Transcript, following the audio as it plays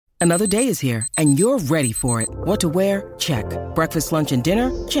Another day is here, and you're ready for it. What to wear? Check. Breakfast, lunch, and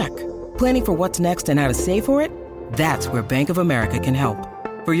dinner? Check. Planning for what's next and how to save for it? That's where Bank of America can help.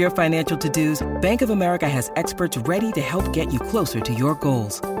 For your financial to-dos, Bank of America has experts ready to help get you closer to your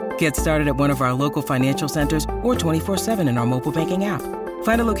goals. Get started at one of our local financial centers or 24/7 in our mobile banking app.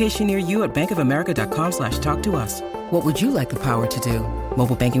 Find a location near you at bankofamerica.com/talktous. What would you like the power to do?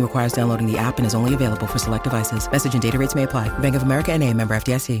 Mobile banking requires downloading the app and is only available for select devices. Message and data rates may apply. Bank of America NA, member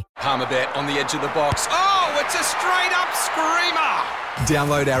FDIC. Palmerbet on the edge of the box. Oh, it's a straight-up screamer!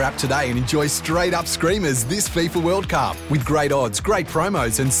 Download our app today and enjoy straight-up screamers this FIFA World Cup with great odds, great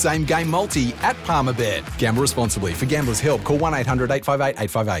promos and same-game multi at Palmerbet. Gamble responsibly. For Gamblers' Help, call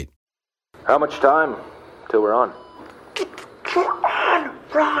 1-800-858-858. How much time till we're on?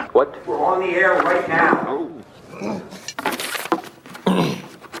 Ron! What? We're on the air right now.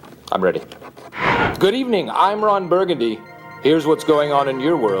 I'm ready. Good evening, I'm Ron Burgundy. Here's what's going on in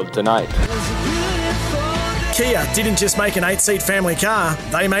your world tonight. Kia didn't just make an 8-seat family car,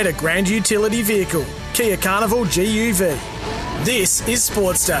 they made a grand utility vehicle. Kia Carnival GUV. This is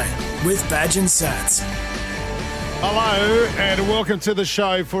Sports Day with Badge and Sats. Hello and welcome to the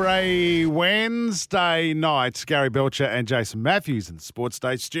show for a Wednesday night. Gary Belcher and Jason Matthews in the Sports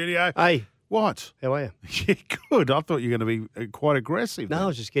Day studio. Hey. What? How are you? Yeah, good. I thought you were going to be quite aggressive. No, I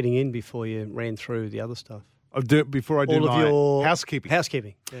was just getting in before you ran through the other stuff. Before I do all my of your housekeeping.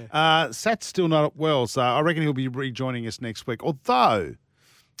 Housekeeping, yeah. Sat's still not well, so I reckon he'll be rejoining us next week. Although,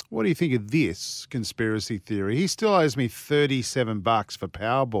 what do you think of this conspiracy theory? He still owes me $37 for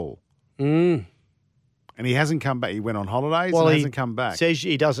Powerball. And he hasn't come back. He went on holidays and hasn't come back. Says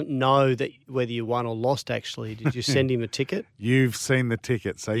he doesn't know that whether you won or lost, actually. Did you send him a ticket? You've seen the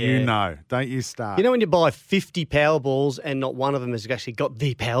ticket, so you know. Don't you start. You know when you buy 50 Powerballs and not one of them has actually got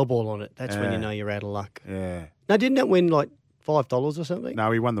the Powerball on it? That's when you know you're out of luck. Yeah. Now, didn't it win like $5 or something? No,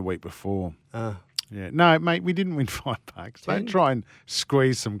 he won the week before. Yeah. No, mate, we didn't win $5. Don't try and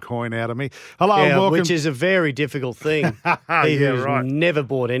squeeze some coin out of me. Hello, and welcome. Which is a very difficult thing. He who's never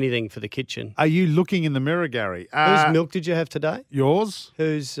bought anything for the kitchen. Are you looking in the mirror, Gary? Whose milk did you have today? Yours.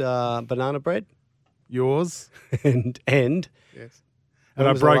 Whose banana bread? Yours. and yes. When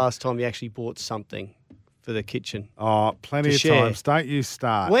was the last time you actually bought something for the kitchen? Oh, plenty of times. Don't you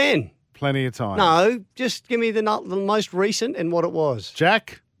start. When? Plenty of times. No, just give me the most recent and what it was.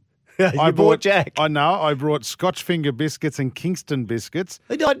 Jack. I bought Jack. I know. I brought Scotch finger biscuits and Kingston biscuits.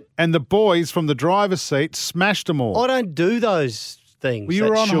 And the boys from the driver's seat smashed them all. I don't do those things. Well, you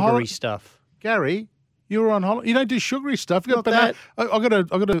were on sugary stuff. Gary, you were on holiday. You don't do sugary stuff. You got banana. I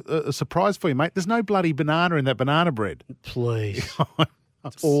got a surprise for you, mate. There's no bloody banana in that banana bread. Please.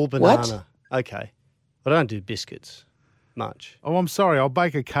 It's all banana. What? Okay. I don't do biscuits much. Oh, I'm sorry. I'll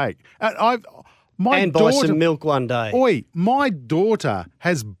bake a cake. Buy some milk one day. Oi, my daughter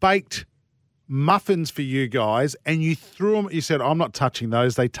has baked muffins for you guys and you threw them. You said, I'm not touching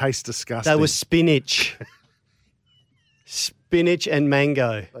those. They taste disgusting. They were spinach. Spinach and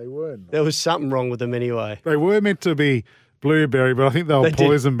mango. They weren't. There was something wrong with them anyway. They were meant to be blueberry, but I think they were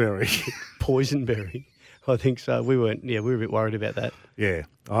poisonberry. Poisonberry. I think so. We were a bit worried about that. Yeah.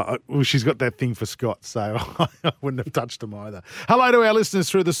 Well, she's got that thing for Scott, so I wouldn't have touched them either. Hello to our listeners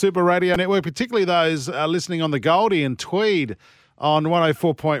through the Super Radio Network, particularly those listening on the Goldie and Tweed on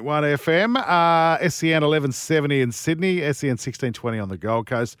 104.1 FM, SEN 1170 in Sydney, SEN 1620 on the Gold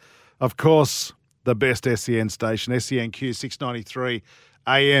Coast. Of course, the best SEN station, SENQ 693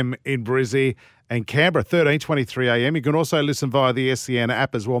 AM in Brizzy and Canberra, 1323 AM. You can also listen via the SEN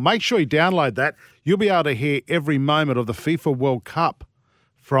app as well. Make sure you download that. You'll be able to hear every moment of the FIFA World Cup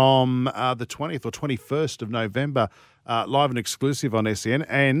from the 20th or 21st of November, live and exclusive on SEN.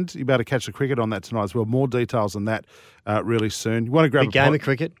 And you'll be able to catch the cricket on that tonight as well. More details on that really soon. You want to grab a game of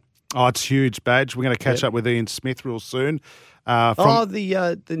cricket? Oh, it's huge, Badge. We're going to catch up with Ian Smith real soon.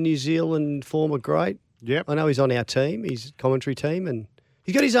 The New Zealand form are great. Yep. I know he's on our team, his commentary team, and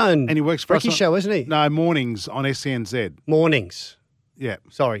he's got his own and he works for Brekkie show, isn't he? No, mornings on SENZ. Mornings. Yeah.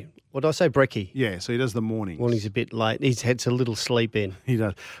 Sorry. What did I say, Brekkie? Yeah, so he does the mornings. Morning's a bit late. He's had a little sleep in. He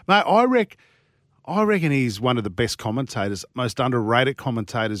does. Mate, I reckon he's one of the best commentators, most underrated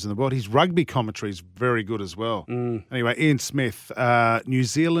commentators in the world. His rugby commentary is very good as well. Anyway, Ian Smith, New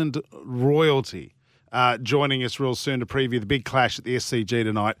Zealand royalty, joining us real soon to preview the big clash at the SCG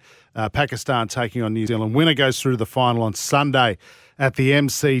tonight. Pakistan taking on New Zealand. Winner goes through to the final on Sunday at the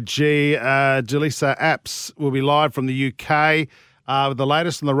MCG. Jalisa Apps will be live from the UK with the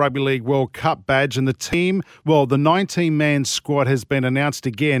latest in the Rugby League World Cup badge. And the team, the 19-man squad has been announced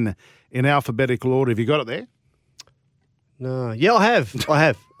again in alphabetical order. Have you got it there? No. Yeah, I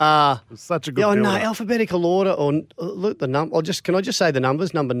have. It's such a good Yeah, I know. build-up. Alphabetical order or look the number. Can I just say the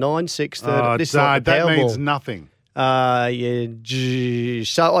numbers? Number 9, 6, 30. This is like the that Powerball. means nothing.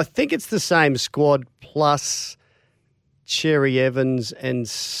 So I think it's the same squad plus Cherry Evans and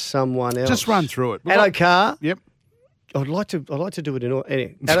someone else. Just run through it. Addo Carr. Yep. I'd like to do it in all.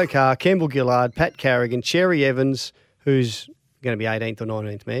 Anyway, Addo Carr, Campbell Gillard, Pat Carrigan, Cherry Evans, who's going to be 18th or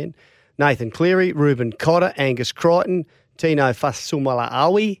 19th man, Nathan Cleary, Reuben Cotter, Angus Crichton, Tino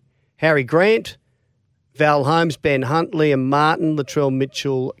Fasumala'awi, Harry Grant, Val Holmes, Ben Hunt, Liam Martin, Latrell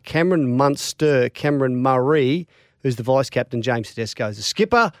Mitchell, Cameron Munster, Cameron Murray, who's the vice-captain, James Tedesco is the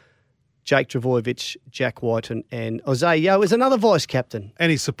skipper, Jake Travojevic, Jack Whiten, and Isaiah Yeo is another vice-captain.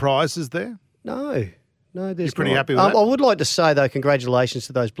 Any surprises there? No, there's You're pretty not. happy with that? I would like to say, though, congratulations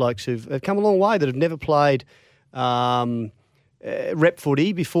to those blokes who've come a long way that have never played rep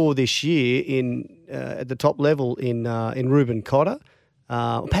footy before this year at the top level in Reuben Cotter.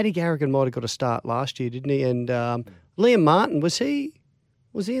 Paddy Garrigan might have got a start last year, didn't he? And Liam Martin, was he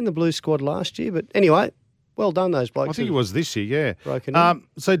in the Blue squad last year? But anyway, well done those blokes. I think it was this year, yeah. Broken in.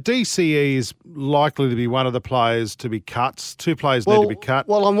 So DCE is likely to be one of the players to be cut. 2 players need to be cut.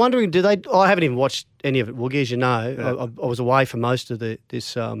 Well, I'm wondering, I haven't even watched any of it, Woogie, as you know. I was away for most of the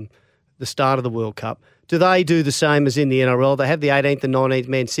start of the World Cup. Do they do the same as in the NRL? They have the 18th and 19th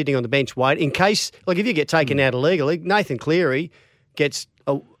man sitting on the bench waiting in case, like if you get taken out illegally, Nathan Cleary gets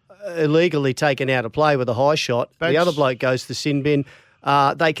illegally taken out of play with a high shot. The other bloke goes to the sin bin.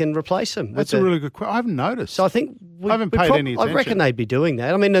 They can replace him. That's a really good question. I haven't noticed. So I think I haven't paid any attention. I reckon they'd be doing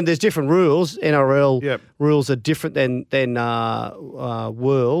that. I mean, and there's different rules. NRL Yep. rules are different than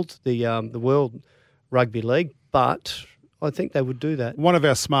World, the World Rugby League, but I think they would do that. One of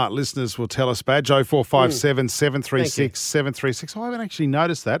our smart listeners will tell us, Badge, 0457 736 736. I haven't actually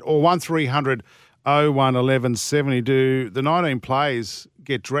noticed that. Or 1300 01 1170. Do the 19 players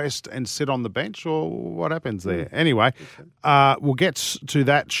get dressed and sit on the bench, or what happens there? Anyway, we'll get to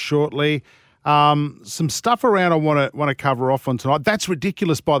that shortly. Some stuff around I want to cover off on tonight. That's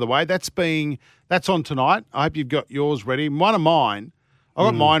ridiculous, by the way. That's on tonight. I hope you've got yours ready. One of mine, I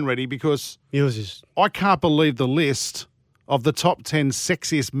got mine ready because Yours is I can't believe the list of the top 10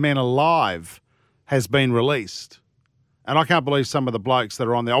 sexiest men alive has been released. And I can't believe some of the blokes that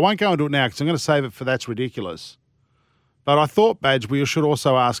are on there. I won't go into it now because I'm going to save it for That's Ridiculous. But I thought, Badge, we should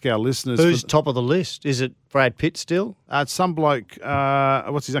also ask our listeners. who's top of the list? Is it Brad Pitt still? Some bloke,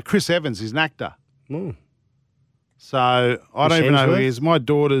 what's his name? Chris Evans, he's an actor. Mm. So I don't even know who he is. My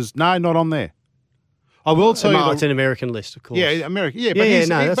daughter's, no, not on there. I will tell you. It's an American list, of course. Yeah, American. Yeah,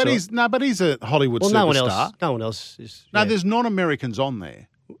 but he's a Hollywood superstar. No one else is. No, yeah. there's non-Americans on there.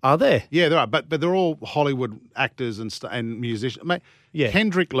 Are there? Yeah, there are, but they're all Hollywood actors and musicians. Mate, Yeah.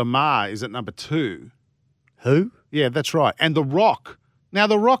 Kendrick Lamar is at number 2. Who? Yeah, that's right. And The Rock. Now,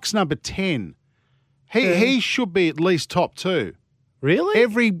 The Rock's number 10. He should be at least top 2.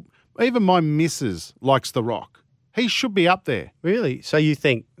 Really? Even my missus likes The Rock. He should be up there. Really? So you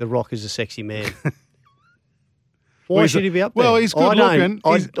think The Rock is a sexy man? Why Well, should he be up there? well, he's good looking.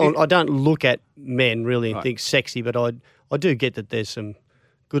 I don't look at men really and think sexy, but I do get that there's some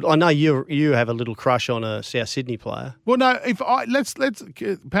good. I know you have a little crush on a South Sydney player. Well, no. Let's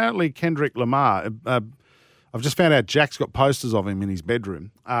apparently Kendrick Lamar. I've just found out Jack's got posters of him in his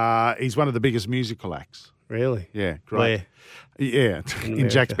bedroom. He's one of the biggest musical acts. Really? Yeah, great. Where? Yeah, in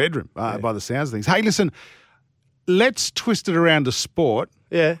Jack's bedroom, by the sounds of things. Hey, listen, let's twist it around to sport.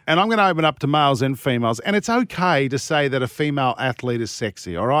 Yeah. And I'm going to open up to males and females. And it's okay to say that a female athlete is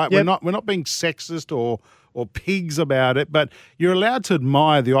sexy, all right? Yep. We're not being sexist or pigs about it, but you're allowed to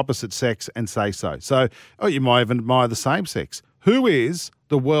admire the opposite sex and say so. So, you might even admire the same sex. Who is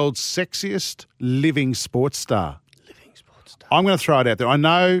the world's sexiest living sports star? I'm going to throw it out there. I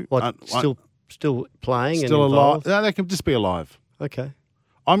know. Still playing still and alive. involved? No, they can just be alive. Okay.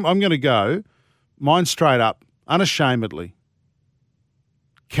 I'm going to go mine straight up, unashamedly.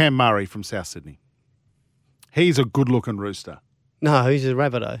 Cam Murray from South Sydney. He's a good-looking rooster. No, he's a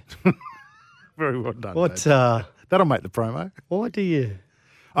Rabbitoh. Very well done. What? Dave. That'll make the promo. Why do you?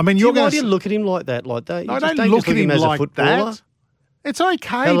 I mean, Why do you look at him like that? Like that? I don't look at him as like a footballer. that. It's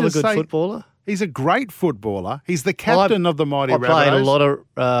okay Hell of to a good say footballer. he's a great footballer. He's the captain of the mighty Rabbitohs. I played a lot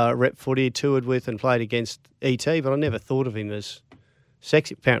of rep footy, toured with, and played against ET, but I never thought of him as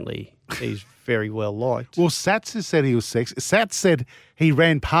sexy. Apparently, he's very well liked. Well, Sats has said he was sexy. Sats said he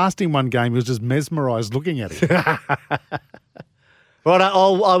ran past him one game. He was just mesmerised looking at him. Right, I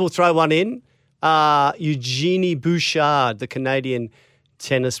will throw one in. Eugenie Bouchard, the Canadian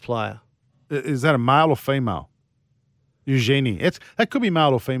tennis player. Is that a male or female? Eugenie. That could be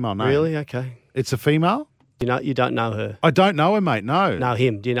male or female name. Really? Okay. It's a female? You don't know her. I don't know her, mate. No. Know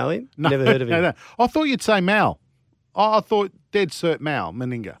him. Do you know him? No, Never heard of him. No. I thought you'd say Mal. I thought dead cert Mal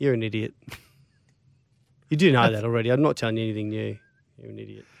Meninga. You're an idiot. You do know that already. I'm not telling you anything new. You're an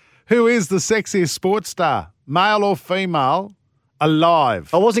idiot. Who is the sexiest sports star, male or female,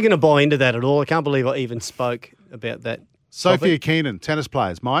 alive? I wasn't going to buy into that at all. I can't believe I even spoke about that. Sophia topic. Keenan, tennis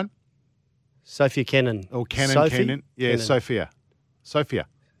players. Mine? Sophia Kennan. Or Cannon Sophie? Keenan? Yeah, Kennan. Sophia.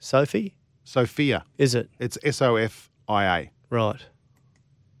 Sophie? Sophia. Is it? It's Sofia. Right.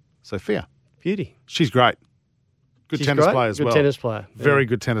 Sophia. Beauty. She's great. Good She's tennis great. player as Good well. tennis player. Yeah. Very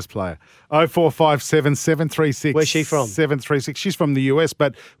good tennis player. 0457 736. Where's she from? 736. She's from the US,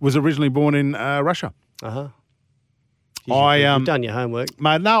 but was originally born in Russia. Uh-huh. You've done your homework.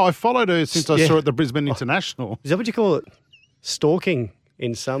 Mate, no, I followed her since I Yeah. saw her at the Brisbane International. Is that what you call it? Stalking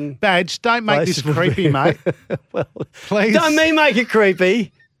in some... Badge, don't make this place. creepy, mate. Well, Please. don't me make it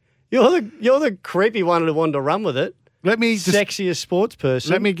creepy. You're the creepy one who wanted to run with it. Let me just Sexiest sports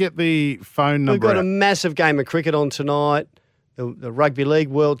person. let me get the phone number. We've got a out. massive game of cricket on tonight. The Rugby League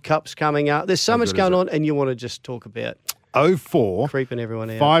World Cup's coming up. There's so much good is going it? on, and you want to just talk about 04 creeping everyone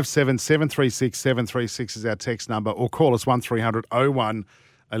out. 57 736 736 is our text number, or call us 1300 01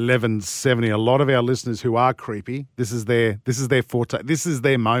 1170. A lot of our listeners who are creepy, this is their forte. This is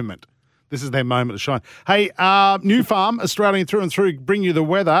their moment. This is their moment to shine. Hey, New Farm, Australian through and through, bring you the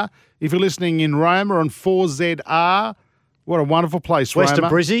weather. If you're listening in Roma on 4ZR, what a wonderful place, West Roma.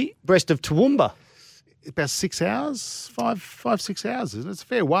 of Brizzy, west of Toowoomba. About 6 hours, 6 hours, isn't it? It's a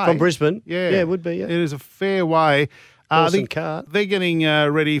fair way. From Brisbane? Yeah. Yeah, it would be, yeah. It is a fair way. Horse and cart. They're getting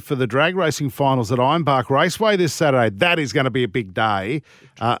ready for the drag racing finals at Ironbark Raceway this Saturday. That is going to be a big day.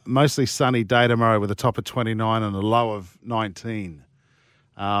 Mostly sunny day tomorrow with a top of 29 and a low of 19.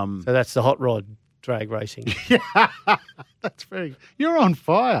 So that's the hot rod drag racing. That's very... You're on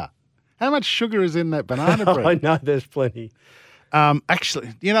fire. How much sugar is in that banana bread? I know there's plenty. Actually,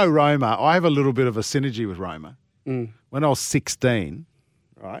 you know, Roma, I have a little bit of a synergy with Roma. When I was 16,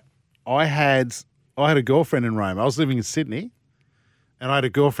 right, I had a girlfriend in Roma. I was living in Sydney, and I had a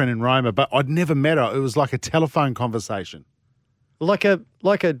girlfriend in Roma, but I'd never met her. It was like a telephone conversation. Like a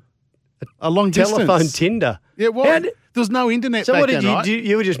A long telephone distance. Tinder. Yeah, well, How there was no internet So back what did then, you right? do?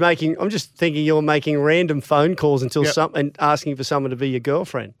 You were just making. I'm just thinking you were making random phone calls until Yep. and asking for someone to be your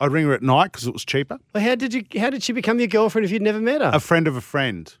girlfriend. I'd ring her at night because it was cheaper. Well, how did she become your girlfriend if you'd never met her? A friend of a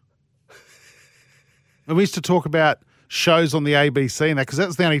friend. And we used to talk about shows on the ABC and that because that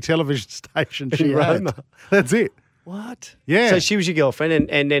was the only television station she In had. Roma. That's it. What? Yeah. So she was your girlfriend,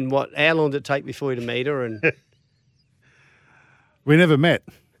 and then what? How long did it take before you to meet her? And We never met.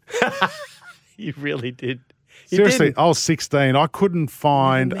 you really did. You Seriously, didn't. I was 16. I couldn't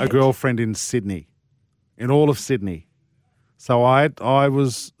find a girlfriend in Sydney, in all of Sydney. So I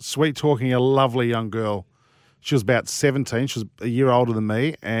was sweet talking a lovely young girl. She was about 17. She was a year older than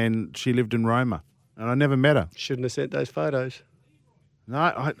me, and she lived in Roma. And I never met her. Shouldn't have sent those photos. No,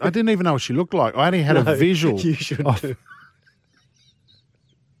 I didn't even know what she looked like. I only had a visual. You should of- do.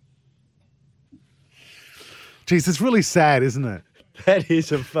 Geez, it's really sad, isn't it? That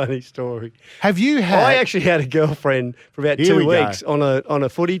is a funny story. Have you had... I actually had a girlfriend for about Here 2 we go. weeks on a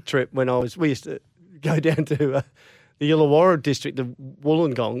footy trip when we used to go down to the Illawarra district, the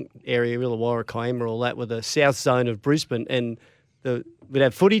Wollongong area, Illawarra, Kiama, all that, with the south zone of Brisbane, and we'd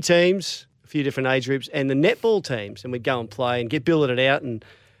have footy teams, a few different age groups, and the netball teams, and we'd go and play and get billeted out,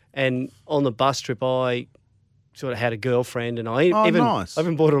 and on the bus trip I sort of had a girlfriend, and I nice.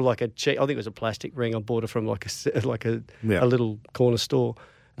 even bought her like a cheap, I think it was a plastic ring. I bought her from like a Yeah. little corner store.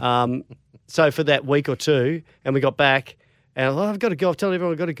 So for that week or two, and we got back, and I thought, I've got to go. I've told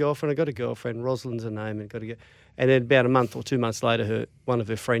everyone I've got a girlfriend. Rosalind's her name, and got to go. And then about a month or 2 months later, one of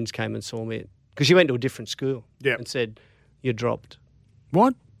her friends came and saw me because she went to a different school. Yep. And said, "You're dropped."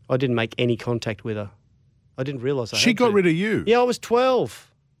 What? I didn't make any contact with her. I didn't realise I She had got to. rid of you? Yeah, I was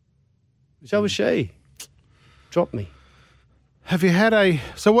 12. So was she. Dropped me. Have you had a...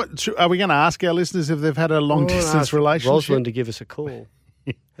 So what... Are we going to ask our listeners if they've had a long-distance Ask relationship? Rosalind to give us a call.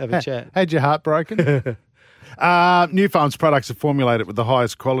 Have a chat. Had your heart broken? New Farm's products are formulated with the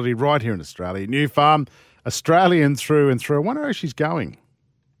highest quality right here in Australia. New Farm, Australian through and through. I wonder how she's going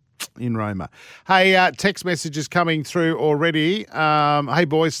in Roma. Hey, text messages coming through already. Hey,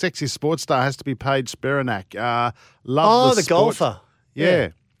 boys, sexy sports star has to be Paige Spiranak. Love The sport. golfer. Yeah.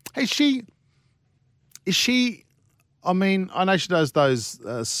 Hey, is she... I mean, I know she does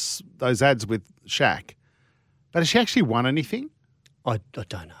those ads with Shaq, but has she actually won anything? I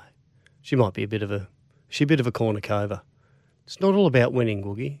don't know. She might be a bit of a corner cover. It's not all about winning,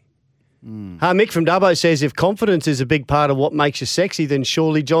 Woogie. Mick from Dubbo says if confidence is a big part of what makes you sexy, then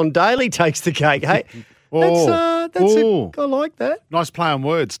surely John Daly takes the cake. Hey, Oh, I like that. nice play on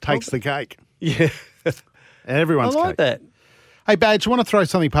words. Takes the cake. Yeah. Everyone's I like cake. that. Hey, Badge, I want to throw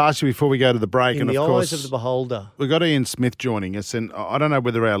something past you before we go to the break. In and the of course, eyes of the beholder. we've got Ian Smith joining us, and I don't know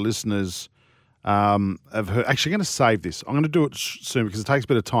whether our listeners have heard. Actually, I'm going to save this. I'm going to do it soon because it takes a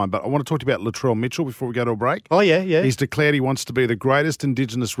bit of time, but I want to talk to you about Latrell Mitchell before we go to a break. Oh, yeah. He's declared he wants to be the greatest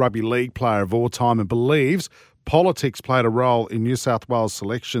Indigenous rugby league player of all time and believes politics played a role in New South Wales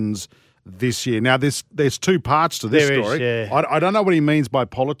selections this year. Now, there's two parts to this There is, story. yeah. I don't know what he means by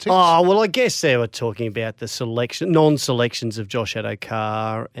politics. Oh, well, I guess they were talking about the non-selections of Josh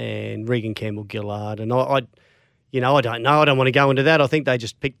Addo-Carr and Regan Campbell-Gillard. And I don't know. I don't want to go into that. I think they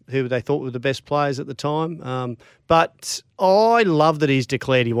just picked who they thought were the best players at the time. But I love that he's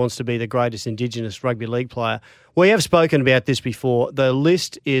declared he wants to be the greatest Indigenous rugby league player. We have spoken about this before. The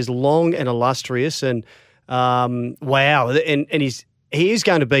list is long and illustrious, and wow. And he is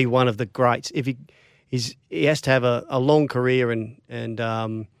going to be one of the greats. If he has to have a long career and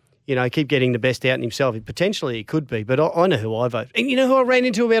keep getting the best out in himself. Potentially he could be, but I know who I vote. And you know who I ran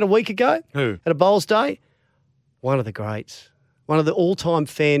into about a week ago? Who? At a Bowls Day? One of the greats. One of the all-time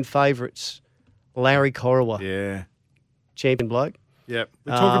fan favourites, Larry Corowa. Yeah. Champion bloke. Yep.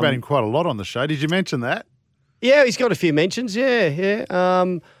 We talk about him quite a lot on the show. Did you mention that? Yeah, he's got a few mentions, yeah.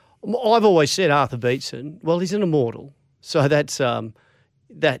 I've always said Arthur Beetson, well, he's an immortal. So that's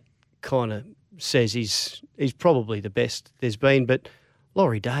that kind of says he's probably the best there's been. But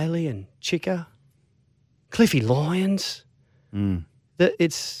Laurie Daly and Chicker, Cliffy Lyons,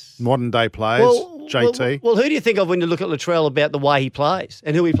 it's modern day players. JT, Well, who do you think of when you look at Latrell about the way he plays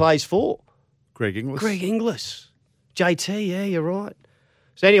and who he plays for? Greg Inglis. JT, yeah, you're right.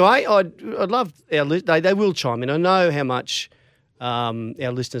 So anyway, I'd love our they will chime in. I know how much our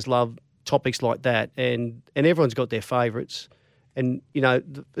listeners love topics like that, and everyone's got their favourites. And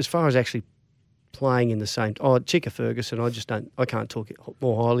as far as actually playing in the same, Chicker Ferguson, I can't talk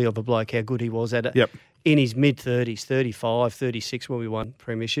more highly of a bloke how good he was at it. Yep. In his mid-30s, 35, 36 when we won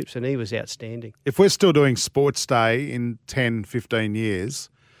premierships, and he was outstanding. If we're still doing Sports Day in 10, 15 years,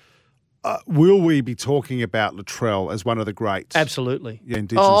 will we be talking about Latrell as one of the greats? Absolutely. Yeah,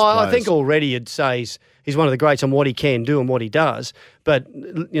 Indigenous players. I think already you'd say he's one of the greats on what he can do and what he does, but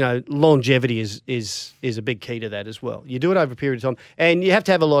longevity is a big key to that as well. You do it over a period of time, and you have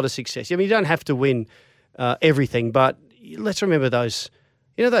to have a lot of success. I mean, you don't have to win everything, but let's remember those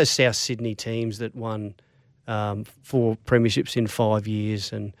South Sydney teams that won 4 premierships in 5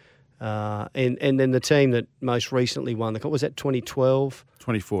 years, and then the team that most recently won was that 2012.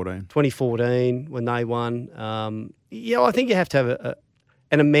 2014 when they won. I think you have to have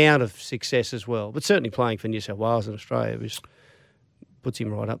an amount of success as well, but certainly playing for New South Wales and Australia puts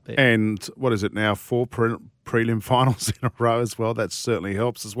him right up there. And what is it now? 4 prelim finals in a row as well. That certainly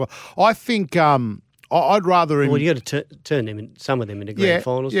helps as well. I think I'd rather him. Well, you got to turn some of them into grand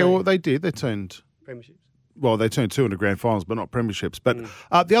finals. Yeah, well, they did. They turned premierships. Well, they turned 2 into grand finals, but not premierships. But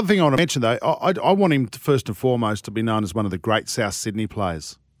the other thing I want to mention, though, I want him first and foremost to be known as one of the great South Sydney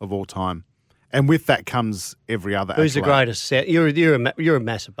players of all time. And with that comes every other Who's the accolade. greatest? You're a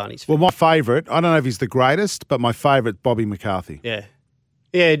massive Bunnies fan. Well, my favourite, I don't know if he's the greatest, but my favourite, Bobby McCarthy.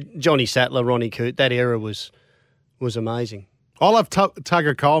 Yeah, Johnny Sattler, Ronnie Coote, that era was amazing. I love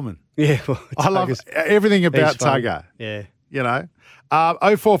Tugger Coleman. Yeah, well, I love everything about he's fun. Tugger. Yeah.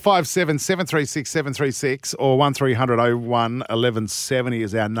 0457 736 736 or 1300 01 1170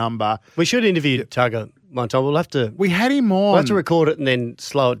 is our number. We should interview Tugger one time. We'll have to. We had him on. We'll have to record it and then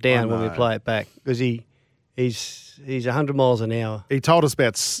slow it down when we know. play it back because he's 100 miles an hour. He told us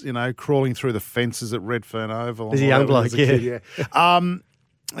about crawling through the fences at Redfern Oval. He's a young bloke, yeah.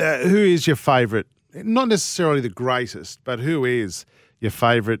 Who is your favourite? Not necessarily the greatest, but who is your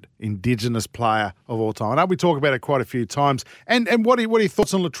favourite Indigenous player of all time? I know we talk about it quite a few times. And what are your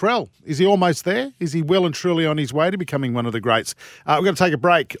thoughts on Latrell? Is he almost there? Is he well and truly on his way to becoming one of the greats? We're going to take a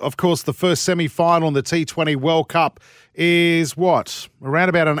break. Of course, the first semi-final in the T20 World Cup is around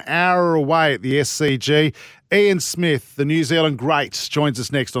about an hour away at the SCG. Ian Smith, the New Zealand great, joins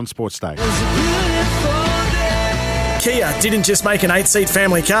us next on Sports Day. Kia didn't just make an 8-seat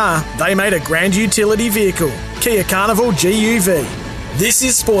family car, they made a grand utility vehicle. Kia Carnival GUV. This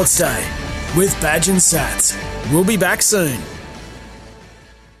is Sports Day with Badge and Sats. We'll be back soon.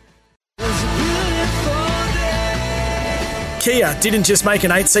 Kia didn't just make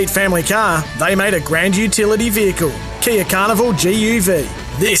an 8-seat family car, they made a grand utility vehicle. Kia Carnival GUV.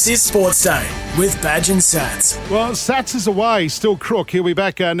 This is Sports Day with Badge and Sats. Well, Sats is away, still crook. He'll be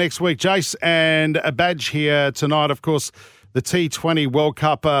back next week. Jace and a Badge here tonight. Of course, the T20 World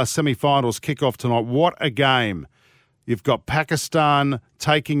Cup semi-finals kick off tonight. What a game You've got Pakistan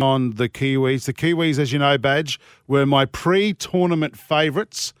taking on the Kiwis. The Kiwis, as you know, Badge, were my pre-tournament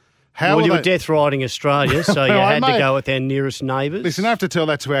favourites. Well, you were death riding Australia, so you had to go with our nearest neighbours. Listen, I have to tell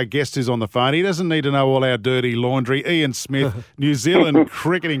that to our guest who's on the phone. He doesn't need to know all our dirty laundry. Ian Smith, New Zealand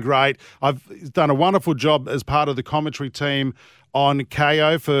cricketing great. I've done a wonderful job as part of the commentary team on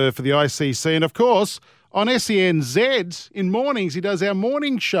KO for the ICC. And, of course, on SENZ in mornings, he does our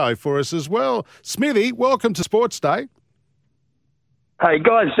morning show for us as well. Smithy, welcome to Sports Day. Hey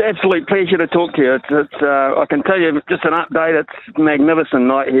guys, absolute pleasure to talk to you. I can tell you just an update. It's a magnificent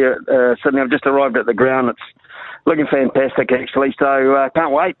night here at Sydney. I've just arrived at the ground. It's looking fantastic actually. So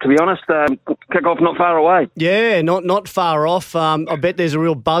can't wait, to be honest. Kick off not far away. Yeah, not far off. I bet there's a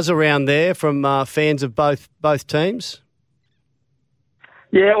real buzz around there from fans of both teams.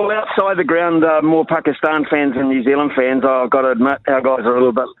 Yeah, well, outside the ground, more Pakistan fans than New Zealand fans. I've got to admit, our guys are a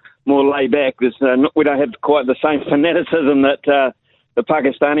little bit more laid back. We don't have quite the same fanaticism that the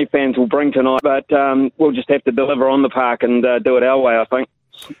Pakistani fans will bring tonight, but we'll just have to deliver on the park and do it our way, I think.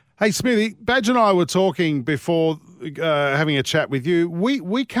 Hey, Smithy, Badge and I were talking before having a chat with you.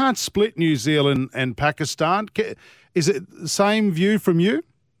 We can't split New Zealand and Pakistan. Is it the same view from you?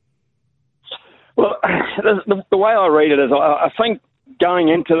 Well, the way I read it is I think going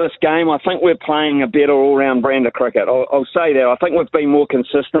into this game, I think we're playing a better all-round brand of cricket. I'll say that. I think we've been more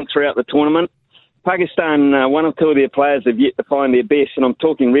consistent throughout the tournament. Pakistan, one or two of their players have yet to find their best, and I'm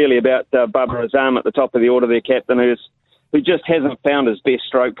talking really about Babar Azam at the top of the order, their captain, who just hasn't found his best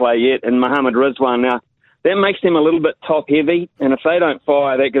stroke play yet, and Mohammad Rizwan. Now, that makes them a little bit top-heavy, and if they don't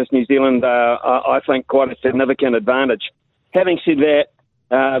fire, that gives New Zealand, I think, quite a significant advantage. Having said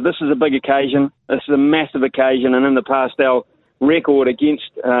that, this is a big occasion. This is a massive occasion, and in the past, our record against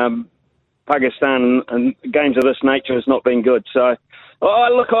Pakistan and games of this nature has not been good. So,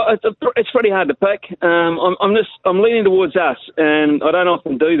 it's pretty hard to pick. I'm leaning towards us, and I don't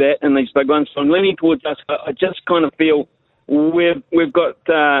often do that in these big ones. So I'm leaning towards us. I just kind of feel we've got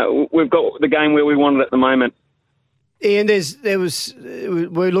the game where we want it at the moment. Ian,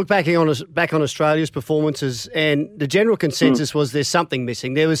 we look back on Australia's performances, and the general consensus was there's something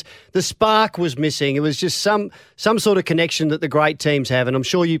missing. The spark was missing. It was just some sort of connection that the great teams have, and I'm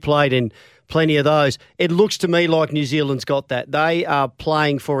sure you played in plenty of those. It looks to me like New Zealand's got that. They are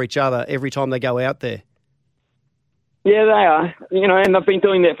playing for each other every time they go out there. Yeah, they are. And they've been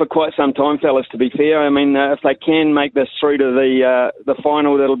doing that for quite some time, fellas, to be fair. I mean, if they can make this through to the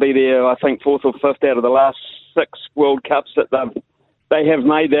final, that'll be their, I think, fourth or fifth out of the last 6 World Cups that they have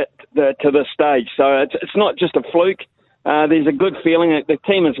made that to this stage. So it's not just a fluke. There's a good feeling. The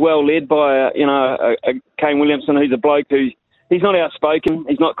team is well led by, Kane Williamson, who's a bloke he's not outspoken.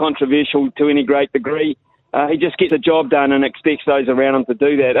 He's not controversial to any great degree. He just gets the job done and expects those around him to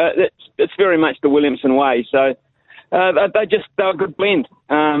do that. It's very much the Williamson way. So they're a good blend.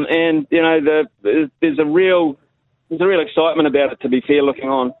 And, there's a real excitement about it, to be fair, looking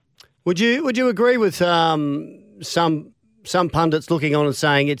on. Would you agree with some pundits looking on and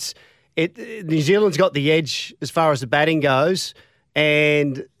saying New Zealand's got the edge as far as the batting goes,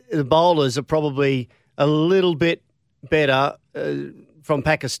 and the bowlers are probably a little bit better from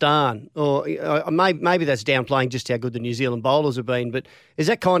Pakistan? Or maybe that's downplaying just how good the New Zealand bowlers have been, but is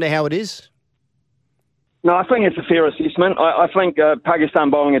that kind of how it is? No, I think it's a fair assessment. I think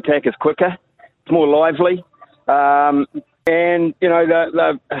Pakistan bowling attack is quicker, it's more lively. And,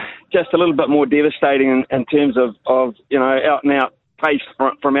 they're just a little bit more devastating in terms of out-and-out pace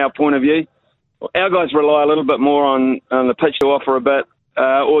from our point of view. Our guys rely a little bit more on the pitch to offer a bit,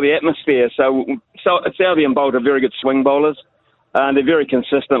 or the atmosphere. So Southee and Boult are very good swing bowlers. They're very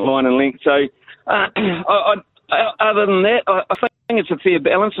consistent line and length. So other than that, I think it's a fair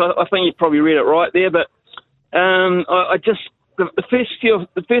balance. I think you've probably read it right there. But the first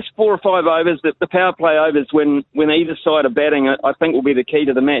 4 or 5 overs, the power play overs, when either side are batting, I think will be the key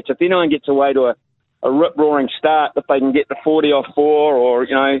to the match. If anyone gets away to a rip-roaring start, if they can get the 40 off 4 or,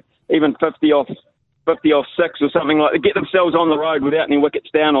 even 50 off 6 or something like that, get themselves on the road without any wickets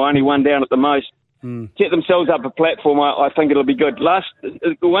down or only one down at the most, set themselves up a platform, I think it'll be good.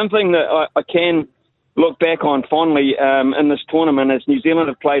 The one thing that I can look back on fondly in this tournament is New Zealand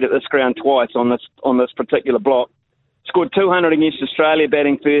have played at this ground twice on this particular block. Scored 200 against Australia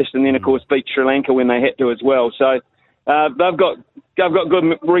batting first, and then of course beat Sri Lanka when they had to as well. So they've got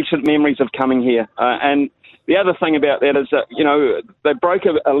good recent memories of coming here. And the other thing about that is that they broke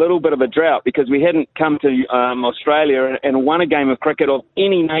a little bit of a drought because we hadn't come to Australia and won a game of cricket of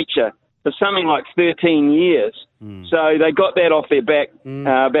any nature for something like 13 years. So they got that off their back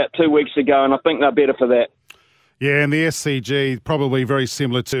about 2 weeks ago, and I think they're better for that. Yeah, and the SCG probably very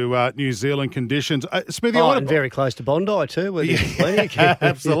similar to New Zealand conditions. Smithy, and very close to Bondi too. Where there's plenty of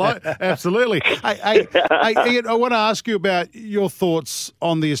absolutely. Hey, Ian, I want to ask you about your thoughts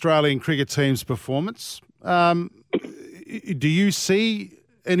on the Australian cricket team's performance. Do you see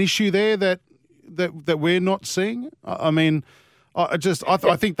an issue there that we're not seeing? I mean, I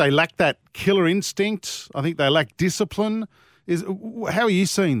think they lack that killer instinct. I think they lack discipline. How are you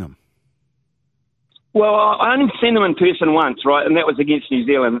seeing them? Well, I only seen them in person once, right, and that was against New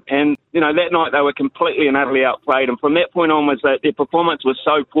Zealand. And, that night they were completely and utterly outplayed. And from that point onwards, their performance was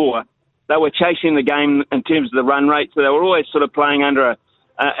so poor. They were chasing the game in terms of the run rate, so they were always sort of playing under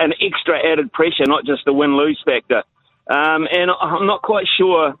an extra added pressure, not just the win-lose factor. And I'm not quite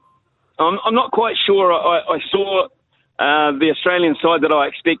sure. I'm not quite sure I saw the Australian side that I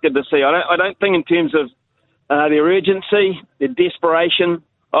expected to see. I don't think in terms of their urgency, their desperation,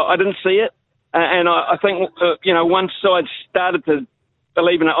 I didn't see it. And I think, one side started to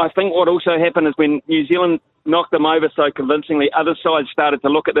believe in it. I think what also happened is when New Zealand knocked them over so convincingly, other sides started to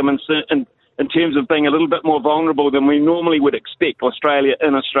look at them in terms of being a little bit more vulnerable than we normally would expect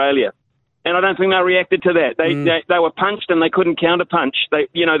in Australia. And I don't think they reacted to that. They were punched and they couldn't counter-punch. They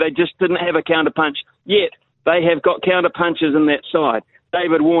just didn't have a counter-punch. Yet they have got counter-punchers in that side.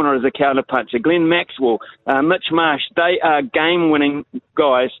 David Warner is a counter-puncher. Glenn Maxwell, Mitch Marsh, they are game-winning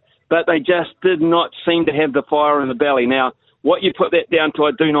guys, but they just did not seem to have the fire in the belly. Now, what you put that down to,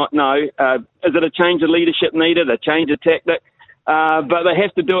 I do not know. Is it a change of leadership needed, a change of tactic? But they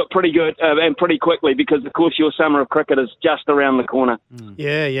have to do it pretty good and pretty quickly because, of course, your summer of cricket is just around the corner.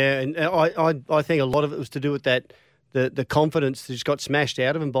 Yeah, and I think a lot of it was to do with that the confidence that just got smashed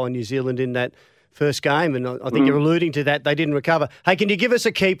out of them by New Zealand in that first game, and I think you're alluding to that. They didn't recover. Hey, can you give us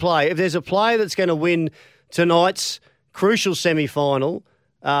a key play? If there's a player that's going to win tonight's crucial semi-final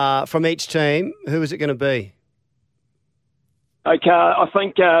from each team, who is it going to be? Okay, I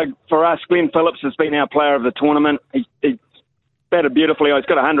think for us, Glenn Phillips has been our player of the tournament. He batted beautifully. He's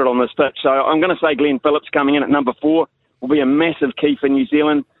got 100 on this pitch. So I'm going to say Glenn Phillips coming in at number 4 will be a massive key for New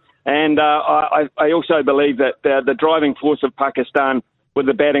Zealand. And I also believe that the driving force of Pakistan with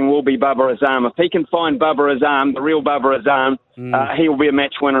the batting will be Babar Azam. If he can find Babar Azam, the real Babar Azam, he will be a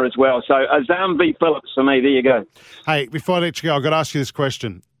match winner as well. So Azam v Phillips for me. There you go. Hey, before I let you go, I've got to ask you this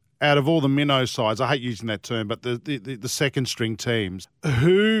question. Out of all the minnow sides, I hate using that term, but the second string teams,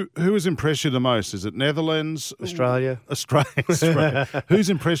 who has impressed you the most? Is it Netherlands? Australia. Australia. Who's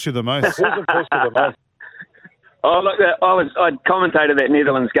impressed you the most? Who's impressed you the most? Oh, look, I commentated that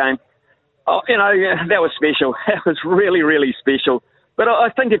Netherlands game. Oh, that was special. That was really, really special. But I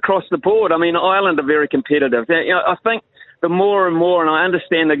think across the board, Ireland are very competitive. I think the more and more, and I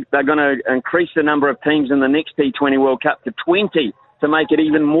understand they're going to increase the number of teams in the next T20 World Cup to 20 to make it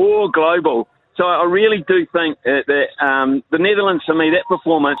even more global. So I really do think that the Netherlands, for me, that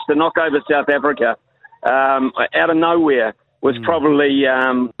performance to knock over South Africa out of nowhere was probably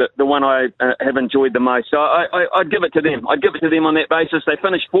the one I have enjoyed the most. So I'd give it to them. I'd give it to them on that basis. They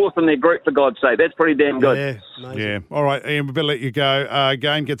finished 4th in their group, for God's sake. That's pretty damn good. Yeah. All right, Ian, we better let you go.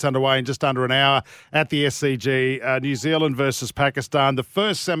 Game gets underway in just under an hour at the SCG. New Zealand versus Pakistan, the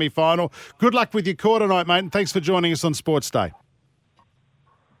first semi-final. Good luck with your quarter tonight, mate, and thanks for joining us on Sports Day.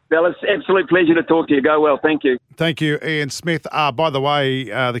 Well, it's an absolute pleasure to talk to you. Go well. Thank you. Thank you, Ian Smith. By the way,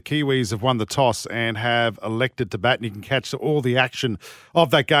 the Kiwis have won the toss and have elected to bat, and you can catch all the action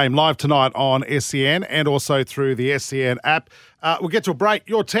of that game live tonight on SEN and also through the SEN app. We'll get to a break.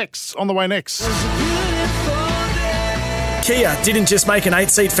 Your texts on the way next. Kia didn't just make an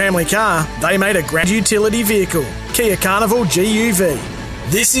 8-seat family car, they made a grand utility vehicle. Kia Carnival GUV.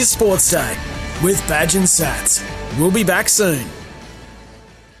 This is Sports Day with Badge and Sats. We'll be back soon.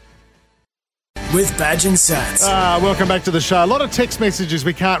 With Badge and Sats. Welcome back to the show. A lot of text messages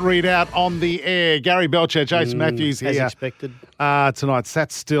we can't read out on the air. Gary Belcher, Jason Matthews here. As expected. Tonight,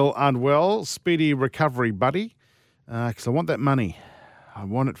 Sats still unwell. Speedy recovery, buddy. Because I want that money. I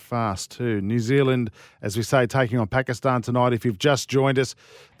want it fast too. New Zealand, as we say, taking on Pakistan tonight. If you've just joined us,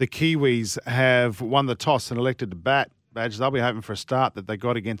 the Kiwis have won the toss and elected to bat. Badge, they'll be hoping for a start that they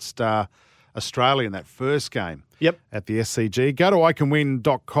got against Australia in that first game. Yep. At the SCG. Go to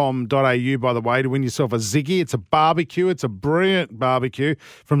iCanWin.com.au, by the way, to win yourself a Ziggy. It's a barbecue. It's a brilliant barbecue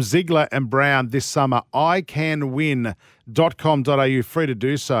from Ziegler and Brown this summer. iCanWin.com.au, free to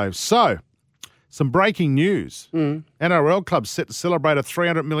do so. So, some breaking news. NRL clubs set to celebrate a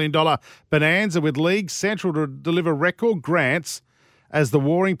 $300 million bonanza with League Central to deliver record grants as the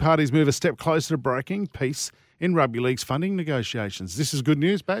warring parties move a step closer to breaking peace in rugby league's funding negotiations. This is good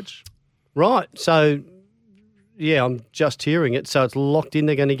news, Badge? Right. So, I'm just hearing it. So it's locked in.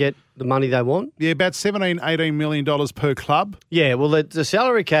 They're going to get the money they want. Yeah, about $17, $18 million per club. Yeah, well, the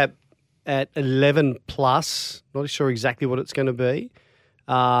salary cap at 11 plus, not sure exactly what it's going to be,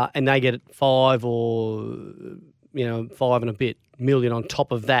 and they get 5 and a bit million on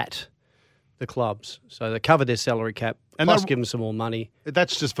top of that, the clubs. So they cover their salary cap, and plus give them some more money.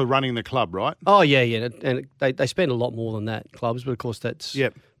 That's just for running the club, right? Oh, yeah. And they spend a lot more than that, clubs, but of course that's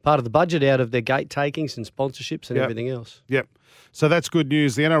part of the budget out of their gate takings and sponsorships and everything else. Yep. So that's good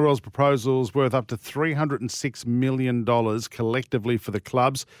news. The NRL's proposal is worth up to $306 million collectively for the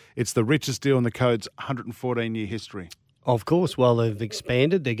clubs. It's the richest deal in the Code's 114-year history. Of course. Well, they've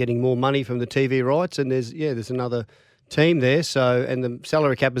expanded. They're getting more money from the TV rights, and there's another team there. So, and the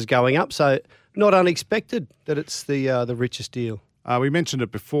salary cap is going up. So, not unexpected that it's the richest deal. We mentioned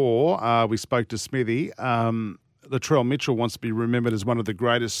it before. We spoke to Smithy. Latrell Mitchell wants to be remembered as one of the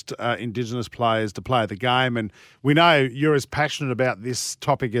greatest Indigenous players to play the game. And we know you're as passionate about this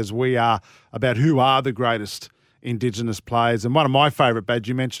topic as we are about who are the greatest Indigenous players. And one of my favourite, Badge,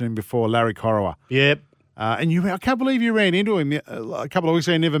 you mentioned him before, Larry Corowa. Yep. I can't believe you ran into him a couple of weeks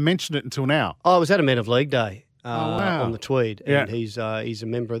ago and never mentioned it until now. I was at a Men of League Day. Wow. On the Tweed, and he's a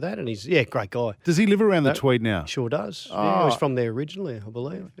member of that, and he's great guy. Does he live around the Tweed now? Sure does. Yeah, he was from there originally, I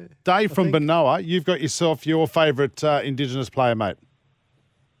believe. Dave from Benoa, you've got yourself your favourite Indigenous player, mate.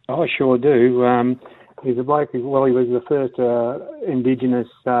 I sure do. He's a bloke. Well, he was the first Indigenous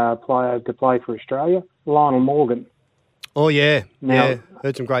player to play for Australia, Lionel Morgan. Oh yeah,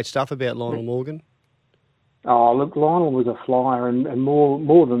 heard some great stuff about Lionel Morgan. Oh, look, Lionel was a flyer, and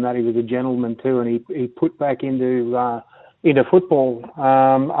more than that, he was a gentleman too, and he put back into football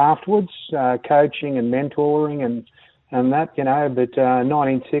afterwards, coaching and mentoring and that, But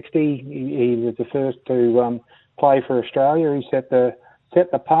 1960, he was the first to play for Australia. He set the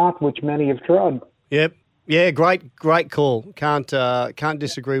path which many have trod. Yep, yeah, great call. Can't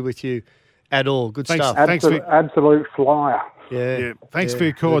disagree with you at all. Good stuff. Absolute flyer. Yeah. Thanks for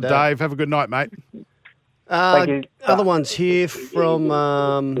your call, Dave. Have a good night, mate. Thank you. Other ones here from,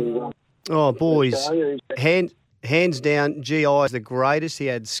 boys. Hands down, GI is the greatest. He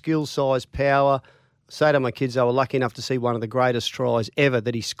had skill, size, power. Say to my kids, they were lucky enough to see one of the greatest tries ever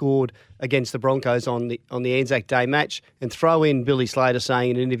that he scored against the Broncos on the Anzac Day match. And throw in Billy Slater saying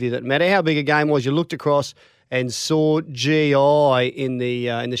in an interview that no matter how big a game was, you looked across and saw GI in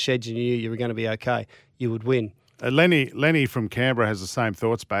the sheds and you were going to be okay. You would win. Lenny from Canberra has the same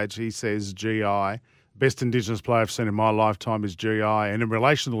thoughts, Badge. He says GI. Best Indigenous player I've seen in my lifetime is GI. And in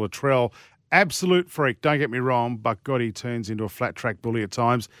relation to Latrell, absolute freak, don't get me wrong, but God, he turns into a flat track bully at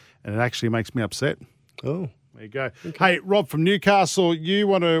times, and it actually makes me upset. Oh. There you go. Okay. Hey, Rob from Newcastle, you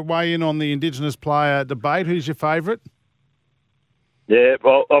want to weigh in on the Indigenous player debate. Who's your favourite? Yeah,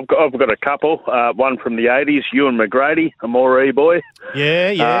 well, I've got a couple. One from the 80s, Ewan McGrady, a Moree boy.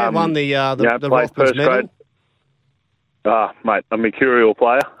 Yeah, won the Rothmans medal. Mate, a mercurial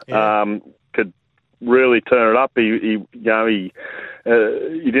player. Yeah. Could really turn it up. He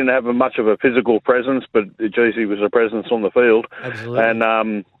didn't have much of a physical presence, but geez, he was a presence on the field.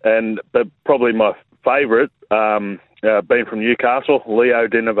 Absolutely. But probably my favourite, being from Newcastle, Leo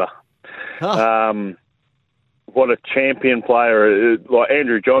Dinova. Huh. What a champion player! Like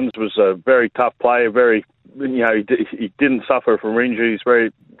Andrew Johns was a very tough player. He didn't suffer from injuries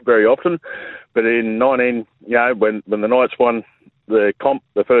very, very often. But in when the Knights won the comp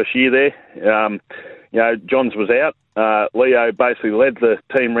the first year there, Johns was out. Leo basically led the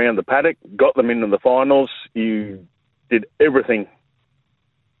team around the paddock, got them into the finals. He did everything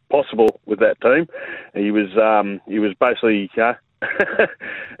possible with that team. He was basically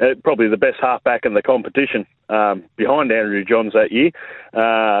probably the best halfback in the competition behind Andrew Johns that year.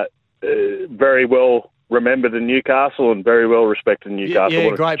 Very well remembered in Newcastle and very well respected in Newcastle. Yeah,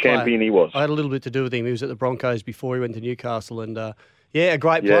 what a great champion player. he was. I had a little bit to do with him. He was at the Broncos before he went to Newcastle, and a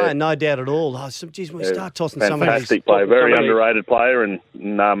great player, no doubt at all. We start tossing some of these. Fantastic player, very underrated player, and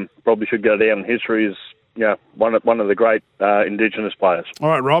probably should go down in history as one of the great Indigenous players. All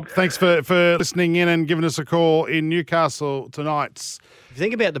right, Rob, thanks for listening in and giving us a call in Newcastle tonight. If you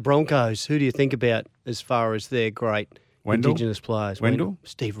think about the Broncos, who do you think about as far as their great Indigenous players? Wendell.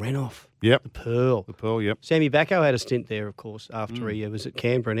 Steve Renouf. Yep. The Pearl, yep. Sammy Bacco had a stint there, of course, after he was at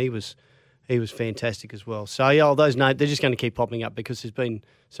Canberra, and he was fantastic as well. So, those names, they're just going to keep popping up because there's been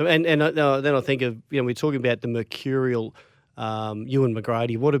some... And then I think of, we're talking about the mercurial Ewan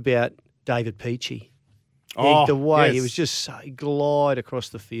McGrady. What about David Peachey? The way he was just so glide across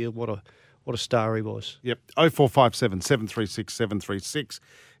the field. What what a star he was. Yep. 0457 736 736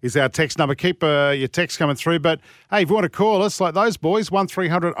 is our text number. Keep your text coming through. But, hey, if you want to call us, like those boys,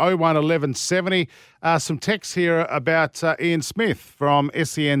 1300 01 1170. Some texts here about Ian Smith from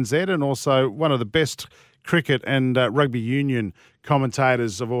SENZ and also one of the best cricket and rugby union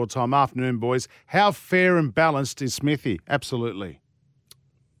commentators of all time. Afternoon, boys. How fair and balanced is Smithy? Absolutely.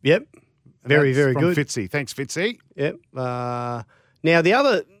 Yep. Very, very from good. Fitzy. Thanks, Fitzy. Yep. Now, the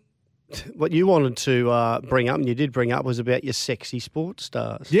other, what you wanted to bring up, and you did bring up, was about your sexy sports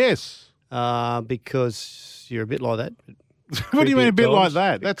stars. Yes. Because you're a bit like that. What do you mean a bit times. like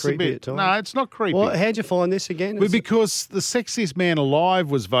that? That's a creepy bit. at times. No, it's not creepy. Well, how'd you find this again? Well, because the sexiest man alive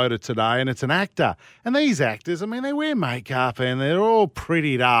was voted today, and it's an actor. And these actors, I mean, they wear makeup and they're all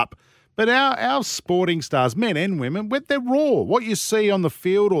prettied up. But our sporting stars, men and women, they're raw. What you see on the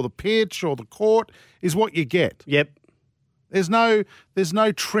field or the pitch or the court is what you get. Yep. There's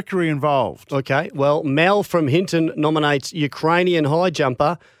no trickery involved. Okay. Well, Mel from Hinton nominates Ukrainian high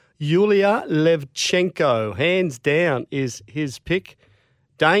jumper Yulia Levchenko. Hands down is his pick.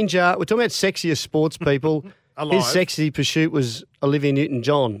 Danger. We're talking about sexiest sports people. His sexy pursuit was Olivia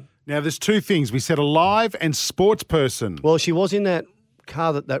Newton-John. Now, there's two things. We said alive and sports person. Well, she was in that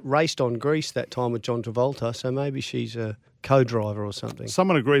car that raced on Greece that time with John Travolta, so maybe she's a co-driver or something.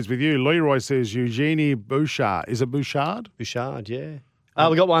 Someone agrees with you. Leroy says Eugenie Bouchard. Is it Bouchard? Bouchard, yeah.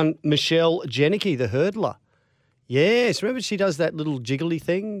 We got one, Michelle Janicki, the hurdler. Yes, remember she does that little jiggly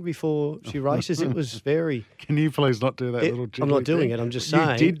thing before she races? It was very... Can you please not do that little jiggly thing? I'm not doing it, I'm just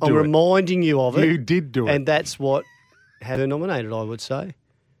saying. You did do I'm it. reminding you of it. You did do it. And that's what had her nominated, I would say.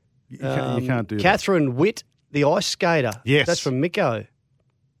 You can't do that. Catherine Witt, the ice skater. Yes. That's from Miko.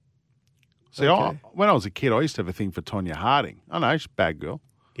 See, when I was a kid, I used to have a thing for Tonya Harding. I know, she's a bad girl.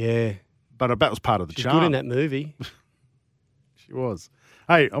 Yeah. But that was part of the She's charm. good in that movie. She was.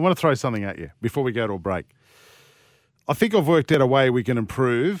 Hey, I want to throw something at you before we go to a break. I think I've worked out a way we can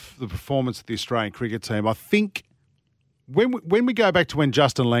improve the performance of the Australian cricket team. I think when we go back to when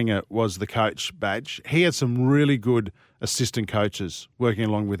Justin Langer was the coach, Badge, he had some really good assistant coaches working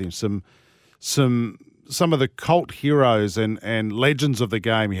along with him. Some of the cult heroes and legends of the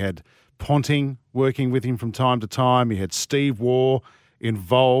game. He had Ponting working with him from time to time. He had Steve Waugh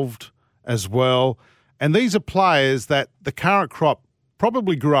involved as well. And these are players that the current crop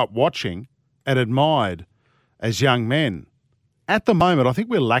probably grew up watching and admired as young men. At the moment, I think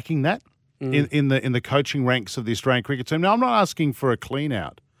we're lacking that in the coaching ranks of the Australian cricket team. Now, I'm not asking for a clean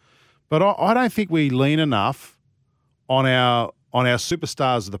out, but I don't think we lean enough on our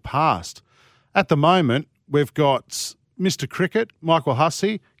superstars of the past. At the moment, we've got Mr. Cricket, Michael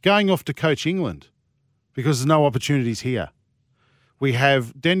Hussey, going off to coach England because there's no opportunities here. We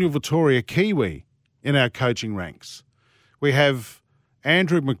have Daniel Vittoria, Kiwi, in our coaching ranks. We have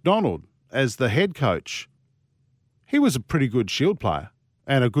Andrew McDonald as the head coach. He was a pretty good Shield player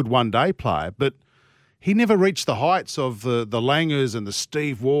and a good one-day player, but he never reached the heights of the Langers and the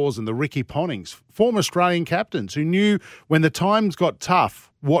Steve Waughs and the Ricky Pontings, former Australian captains who knew when the times got tough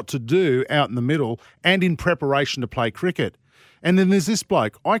what to do out in the middle and in preparation to play cricket. And then there's this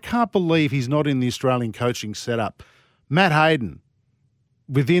bloke. I can't believe he's not in the Australian coaching setup. Matt Hayden,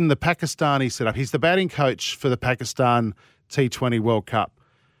 within the Pakistani setup. He's the batting coach for the Pakistan T20 World Cup.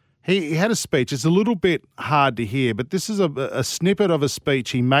 He had a speech. It's a little bit hard to hear, but this is a snippet of a speech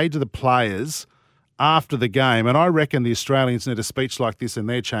he made to the players after the game, and I reckon the Australians need a speech like this in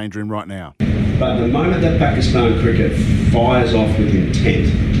their change room right now. But the moment that Pakistan cricket fires off with intent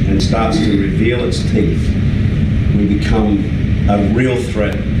and starts to reveal its teeth, we become a real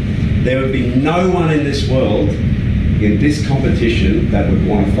threat. There would be no one in this world in this competition that would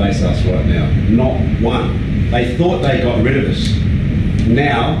want to face us right now. Not one. They thought they got rid of us.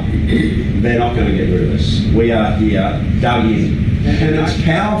 Now, they're not going to get rid of us. We are here, dug in. And it's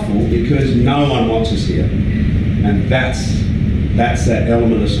powerful because no one wants us here. And that's that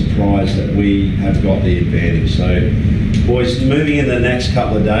element of surprise that we have got the advantage. So, boys, moving in the next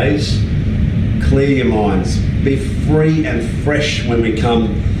couple of days, clear your minds. Be free and fresh when we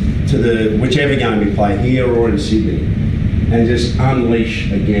come to whichever game we play, here or in Sydney. And just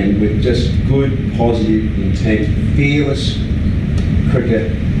unleash again with just good, positive intent, fearless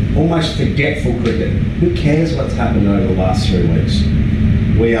cricket, almost forgetful cricket. Who cares what's happened over the last 3 weeks?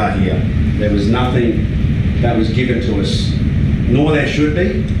 We are here. There was nothing that was given to us, nor there should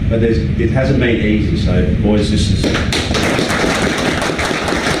be, but it hasn't been easy. So, boys, this is...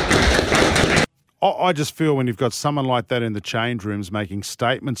 I just feel when you've got someone like that in the change rooms making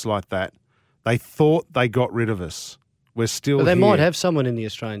statements like that, they thought they got rid of us. We're still here. But they might have someone in the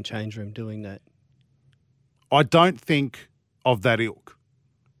Australian change room doing that. I don't think of that ilk.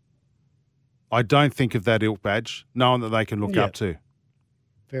 I don't think of that ilk badge, knowing that they can look up to.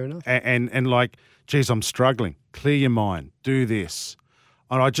 Fair enough. And like, geez, I'm struggling. Clear your mind. Do this.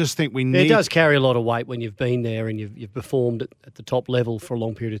 And I just think we need... It does carry a lot of weight when you've been there and you've performed at the top level for a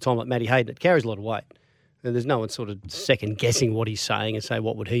long period of time, like Matty Hayden. It carries a lot of weight. And there's no one sort of second-guessing what he's saying and say,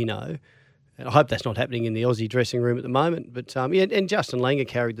 what would he know? And I hope that's not happening in the Aussie dressing room at the moment. But and Justin Langer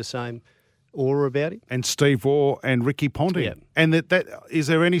carried the same aura about him. And Steve Waugh and Ricky Ponting. Yeah. And that is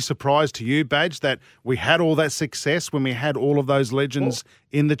there any surprise to you, Badge, that we had all that success when we had all of those legends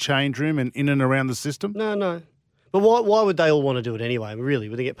in the change room and in and around the system? No. But why would they all want to do it anyway? Really,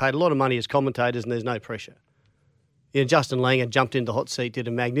 would they get paid a lot of money as commentators and there's no pressure? Justin Langer jumped into the hot seat, did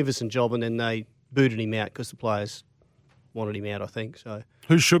a magnificent job, and then they booted him out because the players wanted him out, I think. So,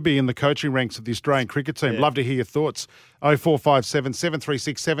 who should be in the coaching ranks of the Australian cricket team? Love to hear your thoughts. 0457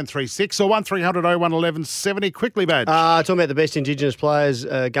 736 736 or 1300 01 1170. Quickly, Badge. Talking about the best Indigenous players,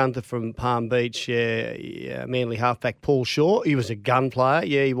 Gunther from Palm Beach, Manly halfback Paul Shaw. He was a gun player.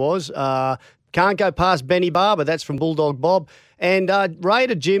 Yeah, he was. Can't go past Benny Barber. That's from Bulldog Bob. And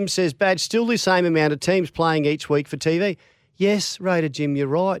Raider Jim says, Badge, still the same amount of teams playing each week for TV. Yes, Raider Jim, you're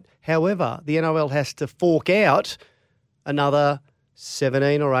right. However, the NRL has to fork out another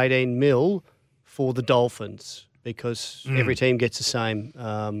 17 or 18 mil for the Dolphins because every team gets the same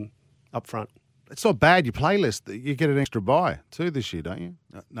up front. It's not bad. Your playlist, you get an extra buy too this year, don't you?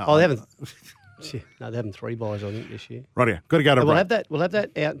 No, they haven't. No, they're having 3 buys, I think, this year. Right here. Got to go to We'll break. have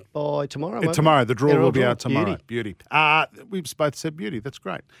that out by tomorrow. Tomorrow. The draw will be out tomorrow. Beauty. We've both said beauty. That's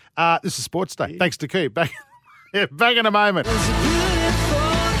great. This is Sports Day. Thanks to Key. Back in a moment.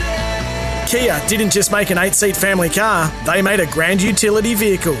 Kia didn't just make an 8-seat family car, they made a grand utility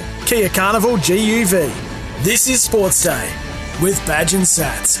vehicle. Kia Carnival GUV. This is Sports Day with Badge and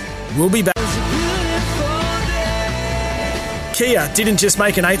Sats. We'll be back. Kia didn't just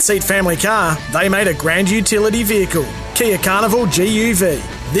make an 8-seat family car, they made a grand utility vehicle. Kia Carnival GUV.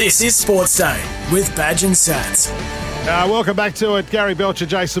 This is Sports Day with Badge and Sats. Welcome back to it. Gary Belcher,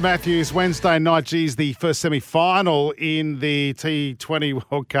 Jason Matthews. Wednesday night, the first semi-final in the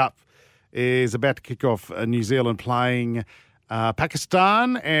T20 World Cup is about to kick off. New Zealand playing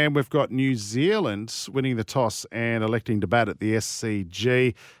Pakistan, and we've got New Zealand winning the toss and electing to bat at the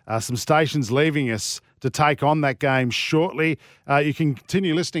SCG. Some stations leaving us to take on that game shortly. You can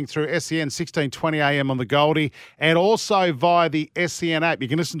continue listening through SEN 1620 AM on the Goldie and also via the SEN app. You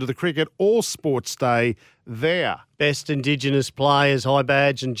can listen to the cricket all Sports Day there. Best Indigenous players, High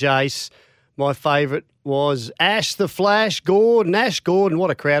Badge and Jace. My favourite was Ash the Flash Gordon. Ash Gordon, what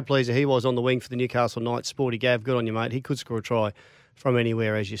a crowd pleaser he was on the wing for the Newcastle Knights. Sporty Gav, good on you, mate. He could score a try from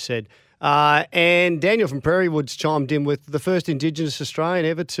anywhere, as you said. And Daniel from Prairie Woods chimed in with the first Indigenous Australian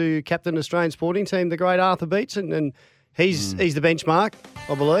ever to captain an Australian sporting team, the great Arthur Beetson. And he's the benchmark,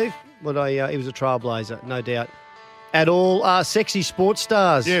 I believe. But he was a trailblazer, no doubt at all. Sexy sports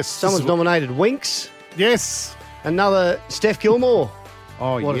stars. Yes. Someone's nominated Winks. Yes. Another Steph Gilmore.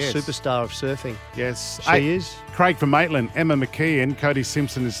 Oh, what yes. a superstar of surfing. Yes. She is. Craig from Maitland, Emma McKeon, Cody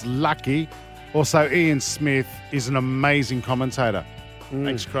Simpson is lucky. Also, Ian Smith is an amazing commentator.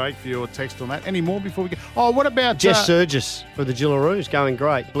 Thanks, Craig, for your text on that. Any more before we go? Oh, what about... Jess Surgis for the Gillaroos, going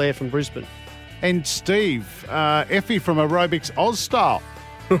great. Blair from Brisbane. And Steve, Effie from Aerobics Oz Style.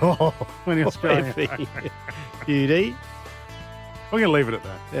 When he was Effie. Beauty. We're going to leave it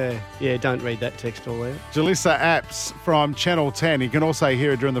at that. Yeah, don't read that text all out. Jalissa Apps from Channel 10. You can also hear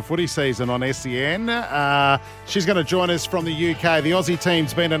her during the footy season on SEN. She's going to join us from the UK. The Aussie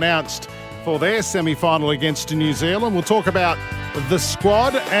team's been announced for their semi-final against New Zealand. We'll talk about the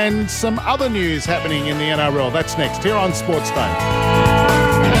squad and some other news happening in the NRL. That's next here on Sports Day.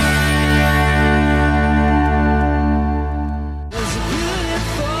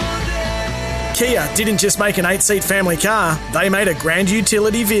 Kia didn't just make an 8-seat family car, they made a grand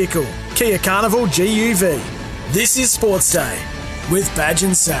utility vehicle. Kia Carnival GUV. This is Sports Day with Badge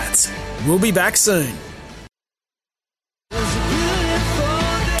and Sats. We'll be back soon.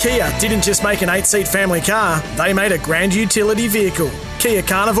 Kia didn't just make an 8-seat family car, they made a grand utility vehicle. Kia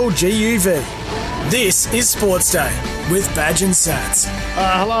Carnival GUV. This is Sports Day with Badge and Sats.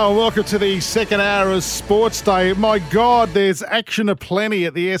 Hello and welcome to the second hour of Sports Day. My God, there's action aplenty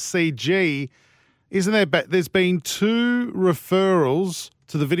at the SCG. Isn't there? There's been 2 referrals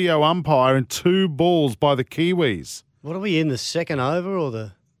to the video umpire and 2 balls by the Kiwis. What are we in, the second over or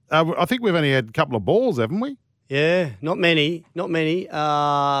the... I think we've only had a couple of balls, haven't we? Yeah, not many. They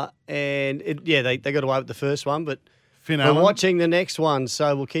got away with the first one, but we're watching the next one,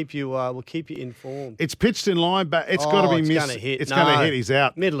 so we'll keep you informed. It's pitched in line, but it's got to be missed. It's going to hit. It's going to hit. He's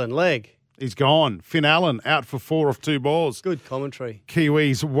out. Middle and leg. He's gone. Finn Allen out for 4 off 2 balls. Good commentary.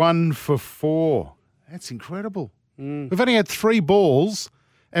 Kiwis 1 for 4. That's incredible. Mm. We've only had 3 balls,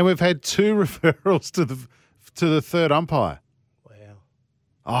 and we've had 2 referrals to the third umpire. Wow.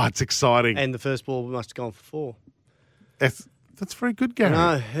 Oh, it's exciting. And the first ball must have gone for 4. That's very good, Gary.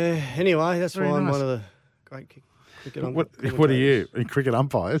 No, anyway, that's Very why I'm nice. one of the great cricket What are you? Cricket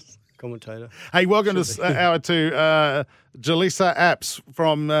umpires? Commentator. Hey, welcome to hour 2. Jaleesa Apps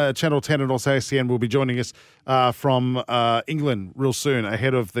from Channel 10 and also SCN will be joining us from England real soon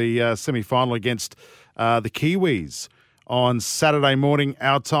ahead of the semi-final against the Kiwis on Saturday morning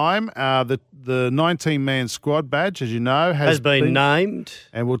our time. The 19-man squad badge, as you know, has been named.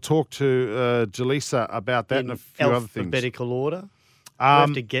 And we'll talk to Jaleesa about that and a few other things. Alphabetical order. We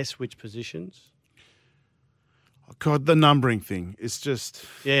have to guess which positions. God, the numbering thing is just...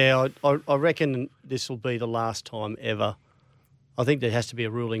 Yeah, I reckon this will be the last time ever. I think there has to be a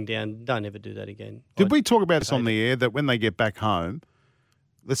ruling down. Don't ever do that again. Did we talk about this on the air, that when they get back home,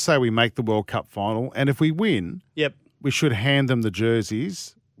 let's say we make the World Cup final, and if we win, we should hand them the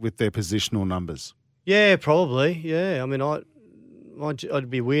jerseys with their positional numbers? Yeah, probably. Yeah, I mean, I'd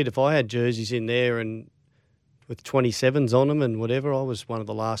be weird if I had jerseys in there and with 27s on them and whatever. I was one of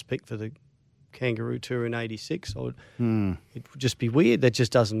the last pick for the Kangaroo Tour in '86. It would just be weird. That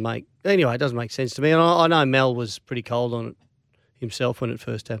just doesn't make... Anyway, it doesn't make sense to me. And I know Mel was pretty cold on it himself when it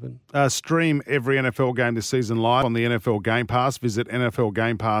first happened. Stream every NFL game this season live on the NFL Game Pass. Visit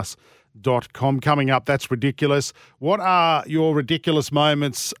NFLGamePass.com. Coming up, That's Ridiculous. What are your ridiculous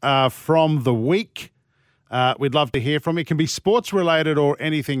moments from the week? We'd love to hear from you. It can be sports-related or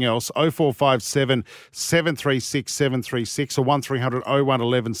anything else. 0457 736 736 or 1300 01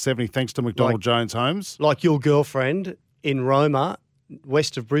 1170. Thanks to McDonald Jones Homes. Like your girlfriend in Roma,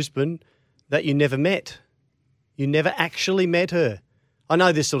 west of Brisbane, that you never met. You never actually met her. I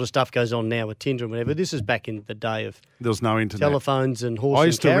know this sort of stuff goes on now with Tinder and whatever. This is back in the day of there was no internet, telephones and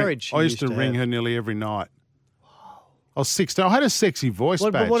horse and carriage. I used to ring her nearly every night. I was 16. I had a sexy voice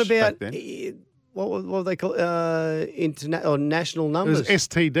badge what about... back then. What were they called? National numbers. It was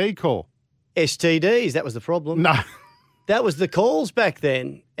STD call. STDs, that was the problem. No. That was the calls back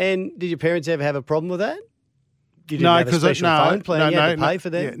then. And did your parents ever have a problem with that? You didn't No, have a special phone plan. You had to pay for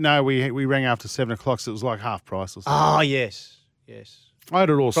them? Yeah, no, we rang after 7 o'clock, so it was like half price or something. Oh, yes. I had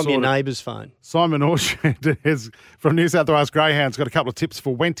it all from sorted. your neighbour's phone. Simon Orchard from New South Wales Greyhounds got a couple of tips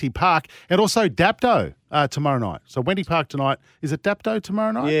for Wenty Park and also Dapto tomorrow night. So Wenty Park tonight. Is it Dapto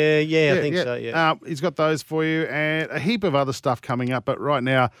tomorrow night? Yeah, I think so, yeah. He's got those for you and a heap of other stuff coming up. But right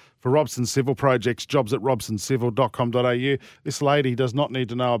now, for Robson Civil Projects, jobs at robsoncivil.com.au. This lady does not need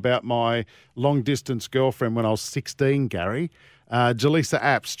to know about my long-distance girlfriend when I was 16, Gary. Jaleesa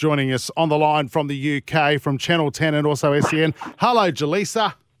Apps joining us on the line from the UK, from Channel 10 and also SCN. Hello,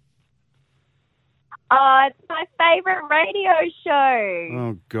 Jaleesa. It's my favourite radio show.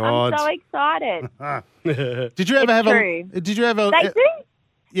 Oh, God. I'm so excited. Did you ever have true. a... Did you ever... They do?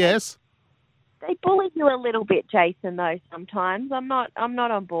 Yes. They bully you a little bit, Jason, though, sometimes. I'm not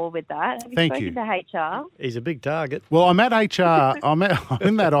on board with that. Have you Thank spoken you. to HR? He's a big target. Well, I'm at HR. I'm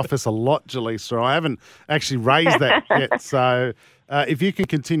in that office a lot, Jaleesa. I haven't actually raised that yet. So if you can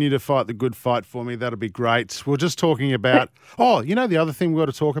continue to fight the good fight for me, that'll be great. We're just talking about... Oh, you know the other thing we've got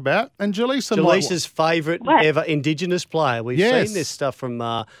to talk about? And Jaleesa's favourite ever Indigenous player. We've Yes. seen this stuff from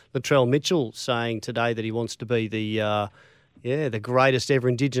Latrell Mitchell saying today that he wants to be the greatest ever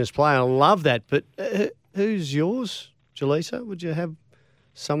Indigenous player. I love that. But who's yours, Jaleesa? Would you have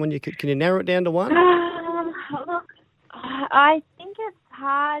someone can you narrow it down to one? Look, I think it's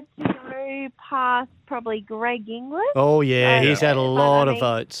hard to go past probably Greg Inglis. Oh, yeah, he's had a lot of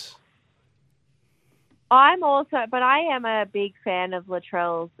votes. I am a big fan of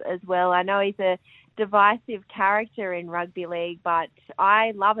Latrell's as well. I know he's a divisive character in rugby league, but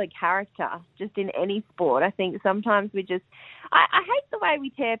I love a character just in any sport. I think sometimes I hate the way we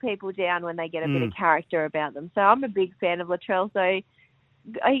tear people down when they get a bit of character about them. So I'm a big fan of Latrell. So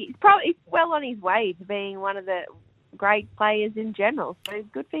he's probably well on his way to being one of the great players in general. So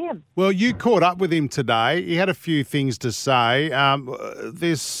good for him. Well, you caught up with him today. He had a few things to say.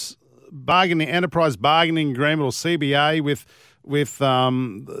 This enterprise bargaining agreement, or CBA, with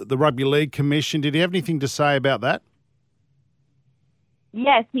the Rugby League Commission. Did he have anything to say about that?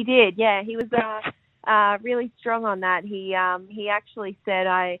 Yes, he did. Yeah, he was really strong on that. He actually said,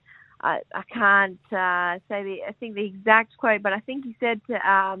 I can't say the exact quote, but I think he said to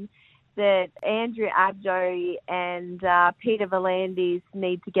that Andrew Abdo and Peter V'landys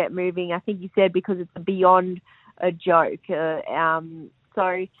need to get moving. I think he said because it's beyond a joke. So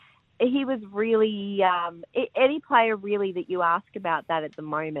really any player really that you ask about that at the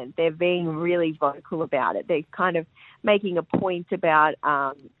moment, they're being really vocal about it. They're kind of making a point about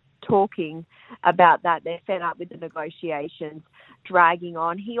talking about that. They're fed up with the negotiations dragging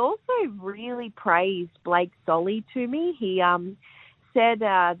on. He also really praised Blake Solly to me. He said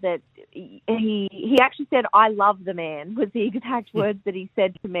that he actually said, "I love the man," was the exact words that he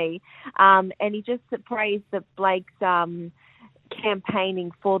said to me. And he just praised that Blake's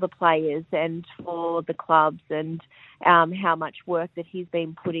campaigning for the players and for the clubs and how much work that he's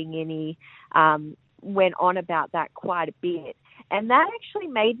been putting in. He went on about that quite a bit. And that actually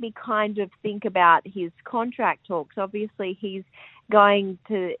made me kind of think about his contract talks. Obviously, he's going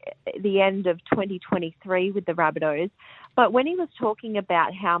to the end of 2023 with the Rabbitohs. But when he was talking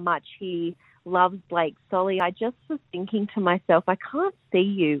about how much he loves Blake Solly, I just was thinking to myself, I can't see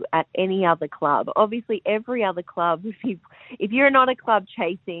you at any other club. Obviously, every other club, if you're not a club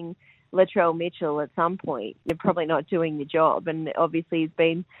chasing Latrell Mitchell at some point, you're probably not doing the job. And obviously he's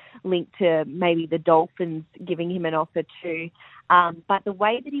been linked to maybe the Dolphins giving him an offer too. But the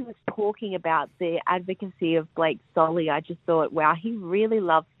way that he was talking about the advocacy of Blake Solly, I just thought, wow, he really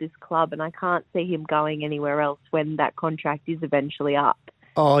loves this club, and I can't see him going anywhere else when that contract is eventually up.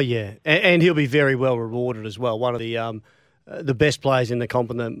 Oh, yeah. And he'll be very well rewarded as well. One of the best players in the comp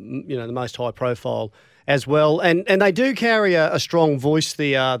and the most high profile as well. And they do carry a strong voice,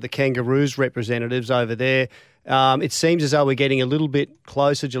 the Kangaroos representatives over there. It seems as though we're getting a little bit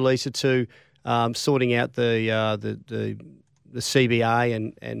closer, Jaleesa, to sorting out the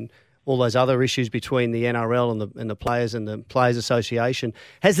CBA and all those other issues between the NRL and the players and the Players Association.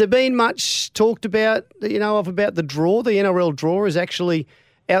 Has there been much talked about, about the draw? The NRL draw is actually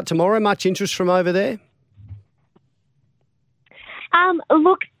out tomorrow. Much interest from over there?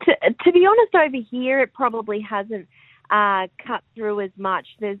 Look, to be honest, over here it probably hasn't cut through as much.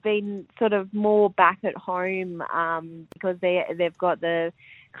 There's been sort of more back at home because they've got the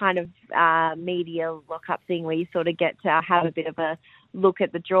kind of media lock-up thing where you sort of get to have a bit of a look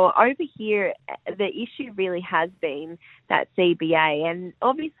at the draw. Over here, the issue really has been that CBA, and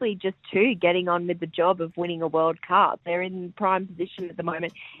obviously just getting on with the job of winning a World Cup. They're in prime position at the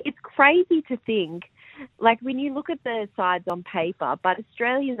moment. It's crazy to think, like when you look at the sides on paper, but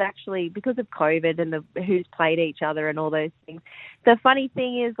Australia's actually, because of COVID and who's played each other and all those things, the funny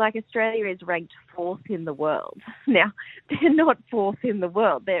thing is, like, Australia is ranked 4th in the world. Now, they're not 4th in the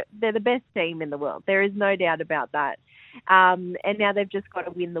world. They're the best team in the world. There is no doubt about that. And now they've just got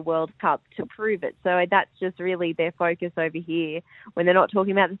to win the World Cup to prove it. So that's just really their focus over here. When they're not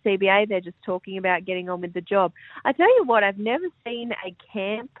talking about the CBA, they're just talking about getting on with the job. I tell you what, I've never seen a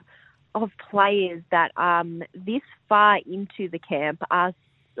camp of players that this far into the camp are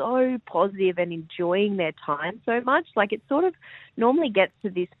so positive and enjoying their time so much. Like, it sort of normally gets to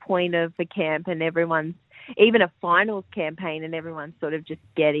this point of the camp and everyone's, even a finals campaign, and everyone's sort of just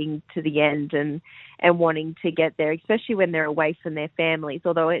getting to the end and wanting to get there, especially when they're away from their families,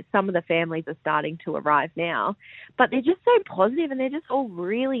 although some of the families are starting to arrive now. But they're just so positive and they're just all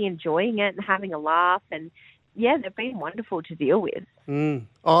really enjoying it and having a laugh, and yeah, they've been wonderful to deal with.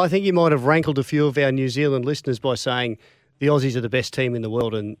 Oh, I think you might have rankled a few of our New Zealand listeners by saying the Aussies are the best team in the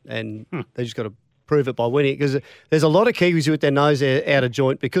world, and they just got to prove it by winning. Because there's a lot of Kiwis with their nose out of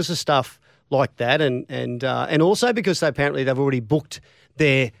joint because of stuff like that, and also because they've already booked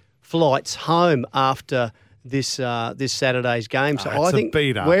their flights home after this Saturday's game. So I think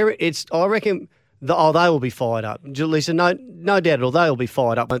I reckon they will be fired up. Lisa, no doubt at all, they'll be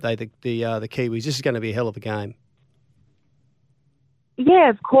fired up, won't they? The Kiwis. This is going to be a hell of a game. Yeah,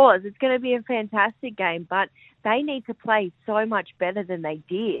 of course, it's going to be a fantastic game, but they need to play so much better than they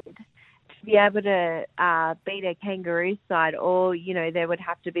did to be able to beat a Kangaroos side, or, there would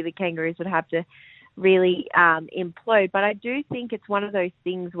have to be, the Kangaroos would have to really implode. But I do think it's one of those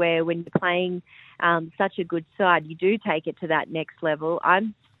things where when you're playing such a good side, you do take it to that next level.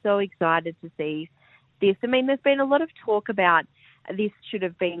 I'm so excited to see this. I mean, there's been a lot of talk about this should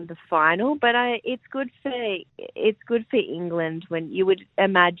have been the final, but it's good for England, when you would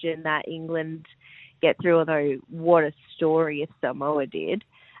imagine that England get through, although what a story if Samoa did.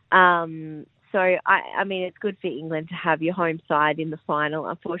 So, I mean, it's good for England to have your home side in the final.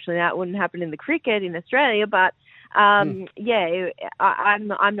 Unfortunately, that wouldn't happen in the cricket in Australia, but I'm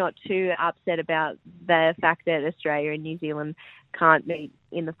not too upset about the fact that Australia and New Zealand can't meet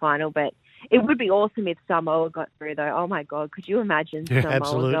in the final, but it would be awesome if Samoa got through, though. Oh, my God. Could you imagine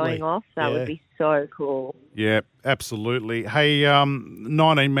Samoa going off? That would be so cool. Yeah, absolutely. Hey,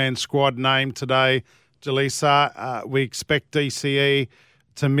 19-man squad name today, Jaleesa. We expect DCE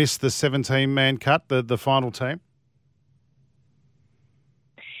to miss the 17-man cut, the final team?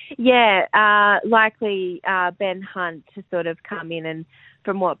 Yeah, likely Ben Hunt to sort of come in, and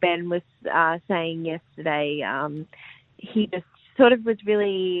from what Ben was saying yesterday, he just sort of was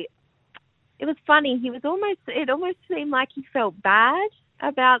really. It was funny. It almost seemed like he felt bad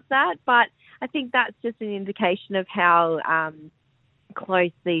about that, but I think that's just an indication of how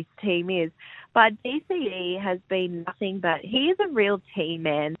close this team is. But DCE has been nothing but, he is a real team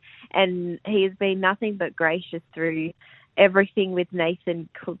man, and he has been nothing but gracious through everything with Nathan,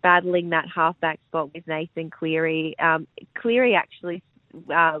 battling that halfback spot with Nathan Cleary. Cleary actually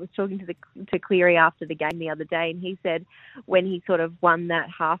was talking to Cleary after the game the other day, and he said when he sort of won that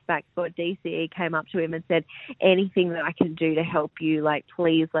halfback spot, DCE came up to him and said, anything that I can do to help you, like,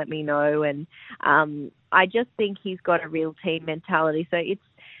 please let me know. And I just think he's got a real team mentality. So it's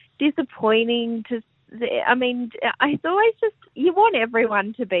disappointing to, I mean, it's always just, you want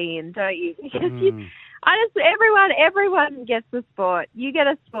everyone to be in, don't you? Because everyone gets a sport. You get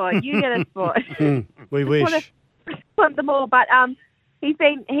a sport. You get a sport. We wish. Want them all, but he's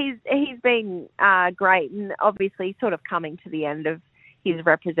been great, and obviously sort of coming to the end of his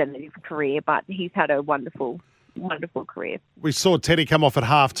representative career, but he's had a wonderful career. We saw Teddy come off at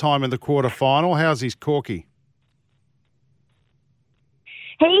half-time in the quarter-final. How's his corky?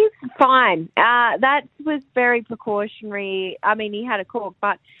 He's fine. That was very precautionary. I mean, he had a cork,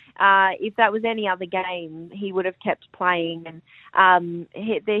 but if that was any other game, he would have kept playing, and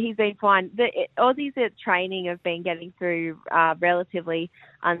he's been fine. The Aussies at training have been getting through relatively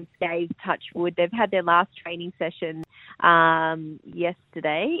unscathed, touch wood. They've had their last training session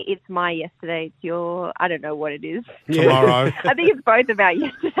yesterday. It's my yesterday. It's your, I don't know what it is. Tomorrow. I think it's both of our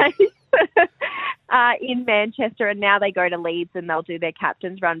yesterdays. In Manchester, and now they go to Leeds and they'll do their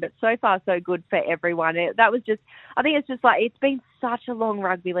captain's run. But so far, so good for everyone. I think it's just like, it's been such a long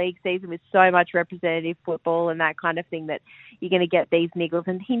rugby league season with so much representative football and that kind of thing that you're going to get these niggles,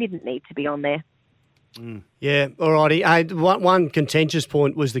 and he didn't need to be on there. Yeah, all righty. One contentious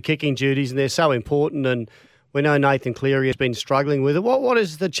point was the kicking duties, and they're so important, and we know Nathan Cleary has been struggling with it. What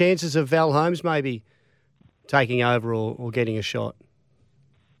is the chances of Val Holmes maybe taking over or getting a shot?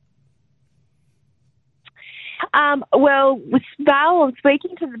 Well, with Val, I was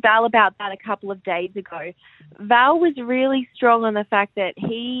speaking to Val about that a couple of days ago. Val was really strong on the fact that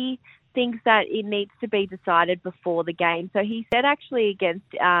he thinks that it needs to be decided before the game. So he said actually against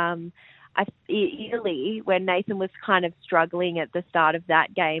Italy, when Nathan was kind of struggling at the start of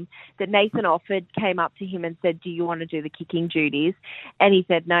that game, that Nathan came up to him and said, do you want to do the kicking duties? And he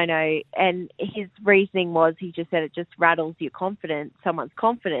said, no. And his reasoning was, he just said it just rattles someone's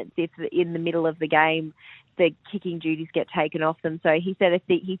confidence if in the middle of the game the kicking duties get taken off them. So he said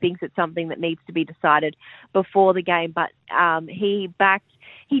he thinks it's something that needs to be decided before the game. But he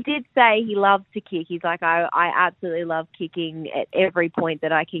did say he loves to kick. He's like, I absolutely love kicking at every point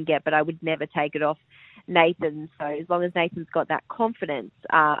that I can get, but I would never take it off Nathan. So as long as Nathan's got that confidence,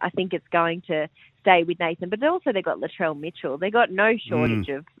 I think it's going to stay with Nathan. But also they've got Latrell Mitchell. They've got no shortage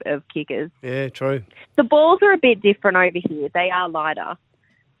of kickers. Yeah, true. The balls are a bit different over here. They are lighter.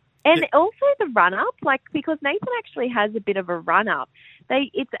 And also the run-up, because Nathan actually has a bit of a run-up,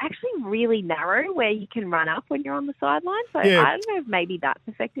 it's actually really narrow where you can run up when you're on the sideline. So I don't know if maybe that's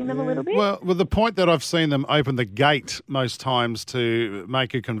affecting them a little bit. Well, the point that I've seen them open the gate most times to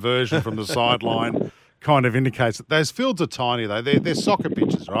make a conversion from the sideline kind of indicates that those fields are tiny, though. They're soccer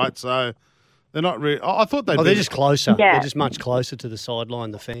pitches, right? So they're not really. I thought they'd. They're just closer. Yeah. They're just much closer to the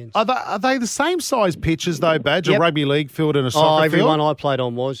sideline. The fans. Are they the same size pitches though, Badge? A rugby league field and a soccer every field? one I played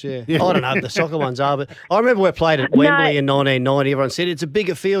on was. Yeah. I don't know if the soccer ones are, but I remember we played at Wembley in 1990. Everyone said it's a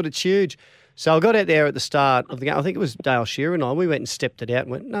bigger field. It's huge. So I got out there at the start of the game. I think it was Dale Shearer and I. We went and stepped it out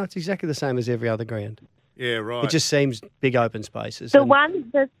and went, no, it's exactly the same as every other ground. Yeah, right. It just seems big open spaces.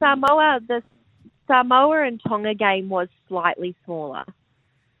 The Samoa and Tonga game was slightly smaller.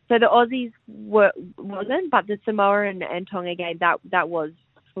 So the Aussies wasn't, but the Samoa and Tonga game, that was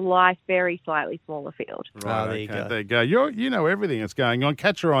very slightly smaller field. Right, there you go. You know everything that's going on.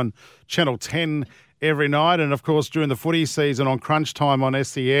 Catch her on Channel 10 every night, and of course during the footy season on Crunch Time on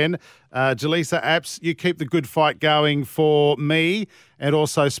SEN. Jaleesa Apps, you keep the good fight going for me and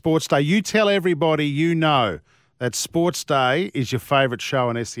also Sports Day. You tell everybody you know that Sports Day is your favourite show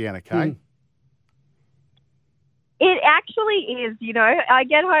on SEN, okay? It actually is, I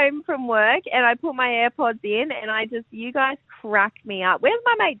get home from work and I put my AirPods in and you guys crack me up. Where's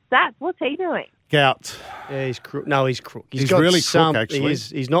my mate Sats? What's he doing? Gout. Yeah, he's crook. No, he's crook. He's really crook, actually.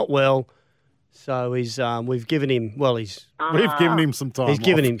 He's not well, so we've given him, we've given him some time He's off.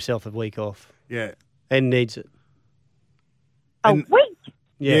 given himself a week off. Yeah. And needs it. A week?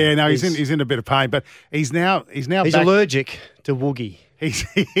 Yeah, no, he's in a bit of pain, but he's now He's back. allergic to Woogie.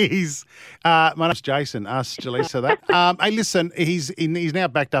 My name's Jason. Ask Jaleesa that. Hey, listen, he's now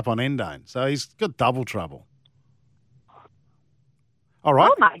backed up on endone, so he's got double trouble. All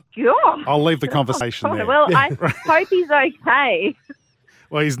right. Oh, my God. I'll leave the conversation there. Well, I hope he's okay.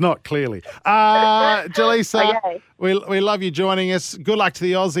 Well, he's not, clearly. Jaleesa, Okay. we love you joining us. Good luck to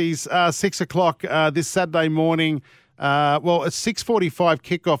the Aussies. 6 o'clock this Saturday morning. It's 6:45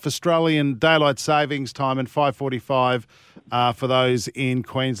 kickoff Australian daylight savings time and 5:45 for those in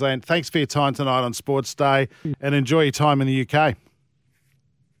Queensland. Thanks for your time tonight on Sports Day and enjoy your time in the UK.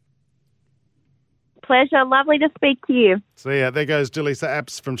 Pleasure. Lovely to speak to you. So, yeah, there goes Jaleesa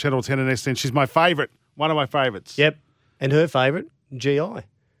Apps from Channel 10 and SN. She's my favourite, one of my favourites. Yep. And her favourite, GI.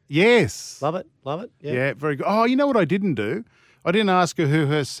 Yes. Love it. Yep. Yeah, very good. Oh, you know what I didn't do? I didn't ask her who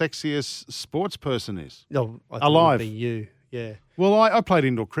her sexiest sports person is. No, I thought alive. It would be you. Yeah. Well, I played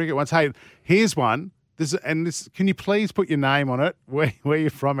indoor cricket once. Hey, here's one. This can you please put your name on it, where you're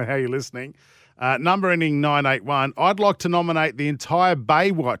from and how you're listening? Number ending 981. I'd like to nominate the entire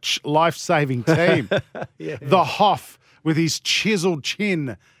Baywatch life-saving team. Yeah. The Hoff with his chiseled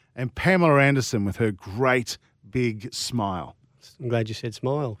chin and Pamela Anderson with her great big smile. I'm glad you said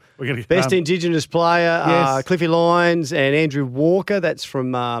smile. We're gonna Best Indigenous player, Yes. Cliffy Lyons and Andrew Walker. That's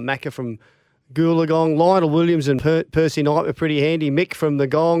from Macca from Goolagong. Lionel Williams and Percy Knight were pretty handy. Mick from the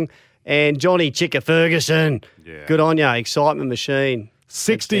Gong and Johnny Chicka Ferguson. Yeah. Good on ya. Excitement machine.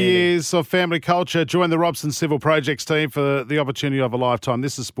 60 years of family culture. Join the Robson Civil Projects team for the opportunity of a lifetime.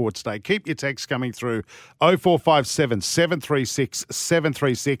 This is Sports Day. Keep your texts coming through 0457 736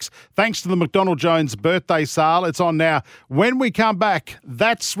 736. Thanks to the McDonald Jones birthday sale. It's on now. When we come back,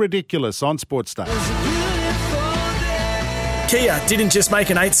 That's Ridiculous on Sports Day. Kia didn't just make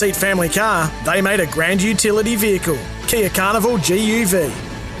an 8-seat family car, they made a grand utility vehicle. Kia Carnival GUV.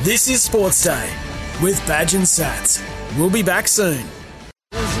 This is Sports Day with Badge and Sats. We'll be back soon.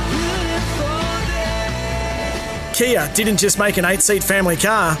 Kia didn't just make an 8-seat family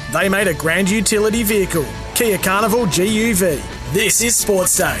car, they made a grand utility vehicle. Kia Carnival GUV. This is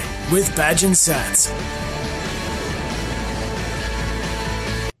Sports Day with Badge and Sats.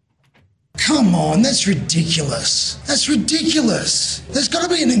 Come on, that's ridiculous. That's ridiculous. There's got to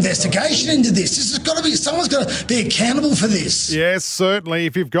be an investigation into this. Someone's got to be accountable for this. Yes, certainly.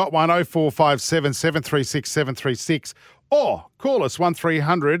 If you've got one, 0457 736 736 or call us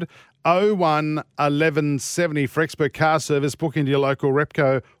 1300 01 1170 for expert car service. Book into your local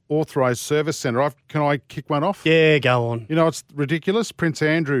Repco authorised service centre. Can I kick one off? Yeah, go on. You know, it's ridiculous. Prince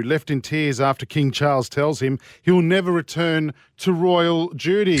Andrew left in tears after King Charles tells him he'll never return to royal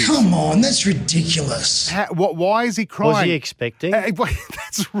duties. Come on, that's ridiculous. Why is he crying? Was he expecting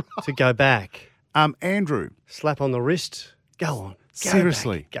That's right. to go back? Andrew. Slap on the wrist. Go on. Go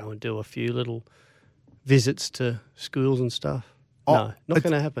Seriously. back. Go and do a few little visits to schools and stuff. Oh, No, not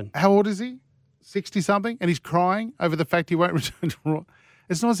going to happen. How old is he? 60-something? And he's crying over the fact he won't return to royal.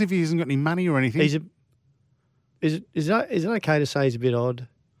 It's not as if he hasn't got any money or anything. Is it okay to say he's a bit odd?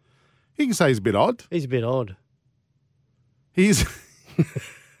 You can say he's a bit odd. He's a bit odd. He's...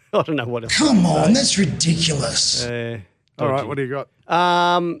 I don't know what else. Come on, that's ridiculous. All right, what do you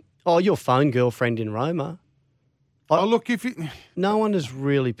got? Your phone girlfriend in Roma. Look, no one has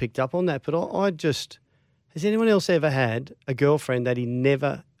really picked up on that, but I just... Has anyone else ever had a girlfriend that he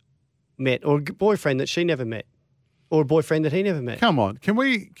never met or a boyfriend that she never met? Or a boyfriend that he never met. Come on, can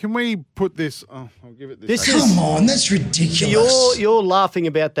we put this? Oh, I'll give it this. Come on, that's ridiculous. You're laughing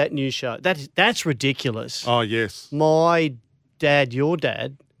about that new show. That's ridiculous. Oh yes. My dad, your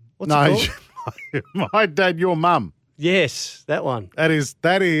dad. What's it called? My dad, your mum. Yes, that one. That's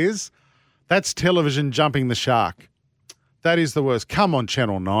television jumping the shark. That is the worst. Come on,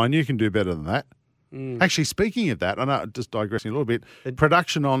 Channel 9, you can do better than that. Actually, speaking of that, I know, just digressing a little bit.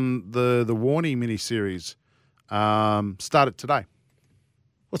 Production on the Warnie miniseries started today.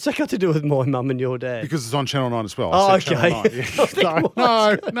 What's that got to do with my mum and your dad? Because it's on Channel 9 as well. Oh, okay.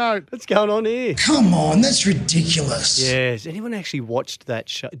 No. What's going on here? Come on, that's ridiculous. Yes. Anyone actually watched that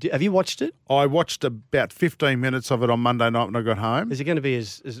show? Have you watched it? I watched about 15 minutes of it on Monday night when I got home. Is it going to be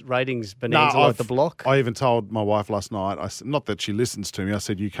as ratings bonanza like The Block? I even told my wife last night, not that she listens to me, I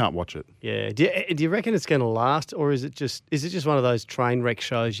said, you can't watch it. Yeah. Do you reckon it's going to last, or is it just one of those train wreck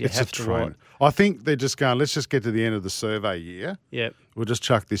shows It's have a to train. watch? I think they're just going, let's just get to the end of the survey year. Yep. We'll just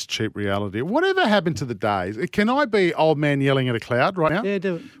chuck this cheap reality. Whatever happened to the days? Can I be old man yelling at a cloud right now? Yeah,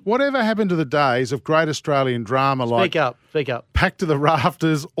 do it. Whatever happened to the days of great Australian drama Speak up. Packed to the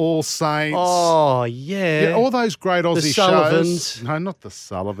Rafters, All Saints. Oh, yeah. All those great Aussie The Sullivans. shows. No, not the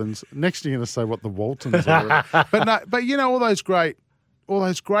Sullivans. Next you're going to say what the Waltons are. But you know, all those great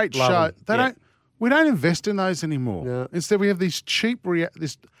shows. We don't invest in those anymore. No. Instead, we have these cheap.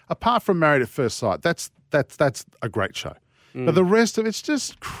 Apart from Married at First Sight, that's a great show. But the rest of it's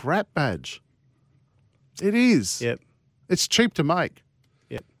just crap, Badge. It is. Yep. It's cheap to make.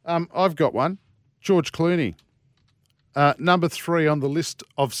 Yep. I've got one. George Clooney, number 3 on the list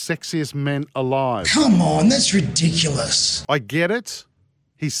of sexiest men alive. Come on, that's ridiculous. I get it.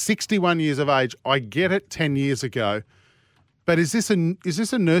 He's 61 years of age. I get it 10 years ago. But is this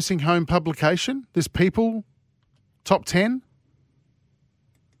a nursing home publication? This People top 10?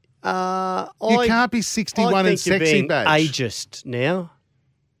 You can't be 61 and sexy, you're being Badge. ageist now.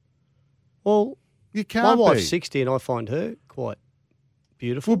 Well, You can't my wife's be. 60 and I find her quite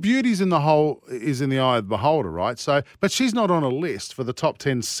beautiful. Well, beauty's in the eye of the beholder, right? So, but she's not on a list for the top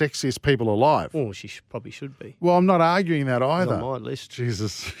 10 sexiest people alive. Oh, she probably should be. Well, I'm not arguing that either. On my list.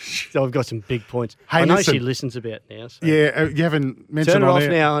 Jesus. So I've got some big points. Hey, I know listen. she listens about now. So. Yeah, you haven't mentioned Turn it on off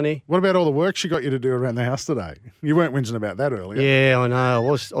air. now, honey. What about all the work she got you to do around the house today? You weren't whinging about that earlier. Yeah, I know. I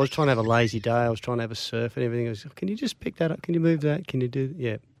was trying to have a lazy day. I was trying to have a surf and everything. I was, can you just pick that up? Can you move that? Can you do?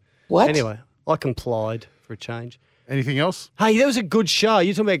 Yeah. What? Anyway, I complied for a change. Anything else? Hey, there was a good show.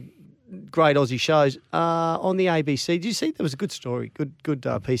 You're talking about great Aussie shows on the ABC. Did you see there was a good story,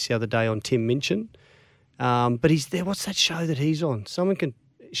 good piece the other day on Tim Minchin? But he's there. What's that show that he's on? Someone can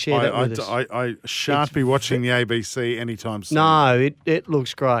share that with us. I shan't be watching the ABC anytime soon. No, it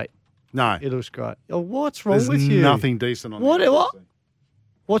looks great. No. It looks great. Oh, what's wrong There's with you? nothing decent on What? the What?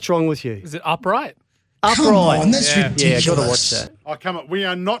 What's wrong with you? Is it Upright? Come Upright. on, that's Yeah, ridiculous. got to watch that. Oh, come on. We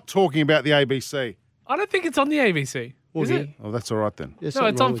are not talking about the ABC. I don't think it's on the ABC. Is it? Oh, that's all right then. There's No,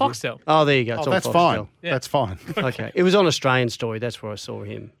 something it's wrong on with you. Foxtel. Oh, there you go. It's on that's Foxtel. fine. Yeah. That's fine. Okay. It was on Australian Story. That's where I saw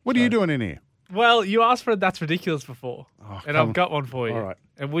him. What are you doing in here? Well, you asked for a That's Ridiculous before, and come I've got one for you. All right.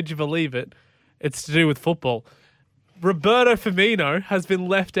 And would you believe it? It's to do with football. Roberto Firmino has been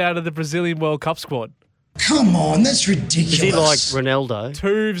left out of the Brazilian World Cup squad. Come on, that's ridiculous. Is he like Ronaldo?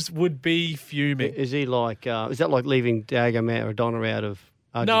 Tubes would be fuming. Is he like? Is that like leaving Diego Maradona out of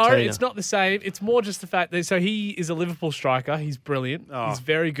No, Argentina? it's not the same. It's more just the fact that he is a Liverpool striker. He's brilliant. He's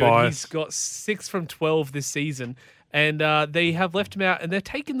very good. bias. He's got 6 from 12 this season. And they have left him out, and they're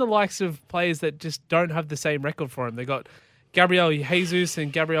taking the likes of players that just don't have the same record for him. They got Gabriel Jesus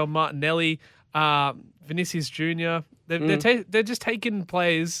and Gabriel Martinelli, Vinicius Jr. They're just taking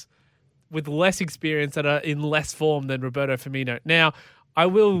players with less experience that are in less form than Roberto Firmino. Now, I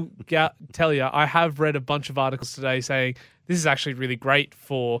will tell you, I have read a bunch of articles today saying this is actually really great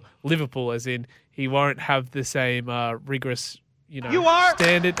for Liverpool, as in he won't have the same rigorous,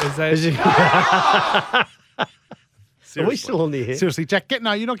 standard as they. Are we still on the air? Seriously, Jack,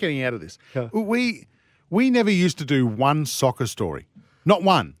 no, you're not getting out of this. Yeah. We never used to do one soccer story. Not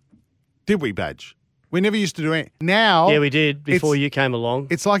one. Did we, Badge? We never used to do it. Now... Yeah, we did before it's- you came along.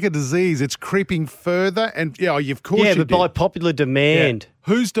 It's like a disease. It's creeping further and, of course Yeah, you but did. by popular demand.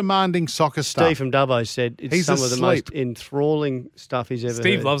 Who's demanding soccer stuff? Steve from Dubbo said it's He's some of the most asleep. enthralling stuff he's ever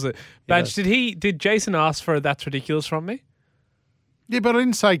Steve heard. loves it. Badge, did Jason ask for a That's Ridiculous from me? Yeah, but I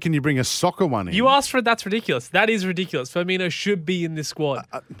didn't say, can you bring a soccer one in? You asked for a That's Ridiculous. That is ridiculous. Firmino should be in this squad.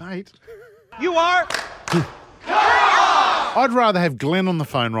 Mate. You are. I'd rather have Glenn on the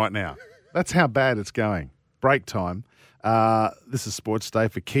phone right now. That's how bad it's going. Break time. This is Sports Day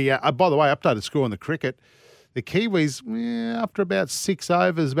for Kia. By the way, updated score in the cricket. The Kiwis, after about 6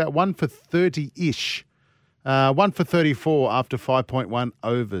 overs, about 1 for 30-ish. 1 for 34 after 5.1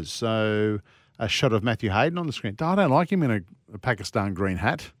 overs. So a shot of Matthew Hayden on the screen. I don't like him in a Pakistan green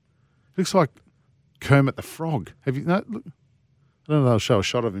hat. Looks like Kermit the Frog. Have you? No, look. I don't know. I'll show a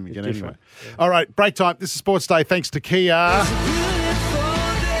shot of him again anyway. Yeah. All right, break time. This is Sports Day. Thanks to Kia.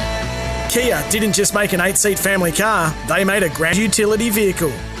 Kia didn't just make an 8-seat family car, they made a grand utility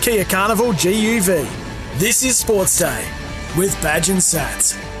vehicle. Kia Carnival GUV. This is Sports Day with Badge and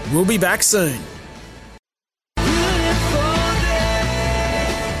Sats. We'll be back soon.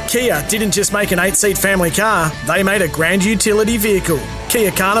 Kia didn't just make an 8-seat family car, they made a grand utility vehicle.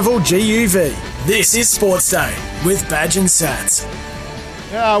 Kia Carnival GUV. This is Sports Day with Badge and Sats.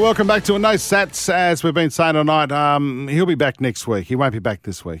 Yeah, welcome back to a No Sats, as we've been saying tonight. He'll be back next week. He won't be back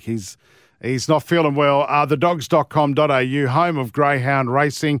this week. He's not feeling well. Thedogs.com.au, home of greyhound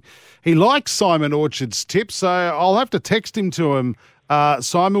racing. He likes Simon Orchard's tips, so I'll have to text him to him.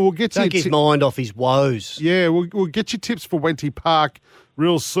 Simon, we'll get you... Take his mind off his woes. Yeah, we'll get you tips for Wenty Park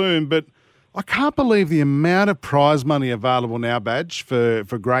real soon, but I can't believe the amount of prize money available now, Badge, for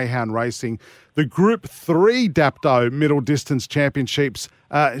greyhound racing. The Group 3 Dapto Middle Distance Championships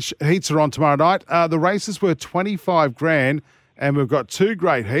heats are on tomorrow night. The races were $25,000, and we've got 2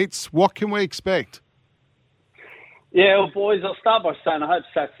 great heats. What can we expect? Yeah, well, boys, I'll start by saying I hope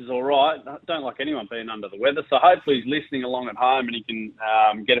Sats is all right. I don't like anyone being under the weather, so hopefully he's listening along at home and he can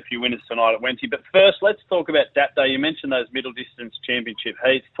get a few winners tonight at Wenty. But first, let's talk about Dapto. You mentioned those middle distance championship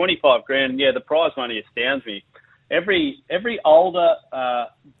heats, 25 grand. Yeah, the prize money astounds me. Every older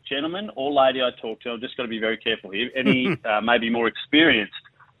gentleman or lady I talk to, I've just got to be very careful here, any maybe more experienced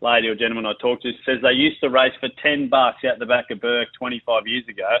lady or gentleman I talk to says they used to race for $10 out the back of Burke 25 years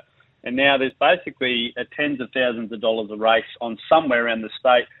ago. And now there's basically tens of thousands of dollars a race on somewhere around the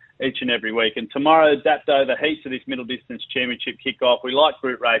state each and every week. And tomorrow, Dapto, the heats of this middle distance championship kick off. We like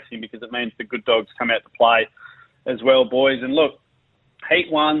group racing because it means the good dogs come out to play as well, boys. And look,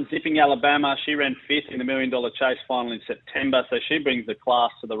 Heat 1, Zipping Alabama, she ran 5th in the $1 Million Chase final in September, so she brings the class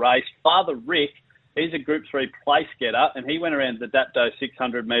to the race. Father Rick, he's a Group 3 place getter, and he went around the Dapto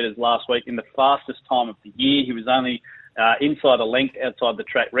 600 metres last week in the fastest time of the year. He was only inside a length outside the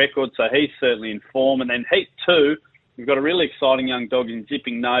track record, so he's certainly in form. And then Heat 2, we've got a really exciting young dog in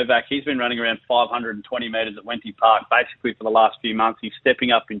Zipping Novak. He's been running around 520 metres at Wenty Park basically for the last few months. He's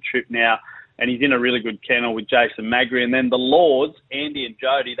stepping up in trip now, and he's in a really good kennel with Jason Magri. And then the Lords, Andy and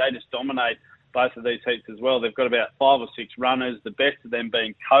Jody, they just dominate both of these heats as well. They've got about 5 or 6 runners, the best of them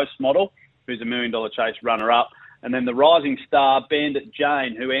being Coast Model, who's a $1 Million Chase runner-up. And then the rising star, Bandit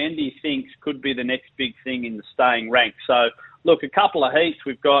Jane, who Andy thinks could be the next big thing in the staying rank. So, look, a couple of heats.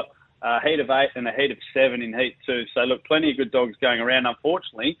 We've got a heat of 8 and a heat of 7 in Heat 2. So, look, plenty of good dogs going around.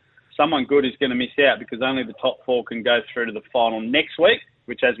 Unfortunately, someone good is going to miss out because only the top 4 can go through to the final next week,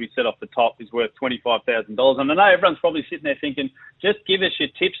 which, as we said off the top, is worth $25,000. And I know everyone's probably sitting there thinking, just give us your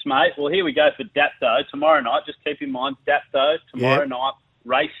tips, mate. Well, here we go for Dapto tomorrow night. Just keep in mind, Dapto tomorrow night,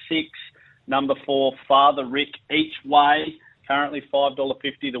 race 6. Number 4, Father Rick, each way, currently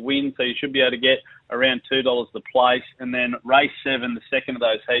 $5.50 to win, so you should be able to get around $2 the place. And then race 7, the second of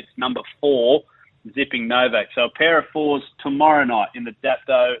those heats, number 4, Zipping Novak. So a pair of 4s tomorrow night in the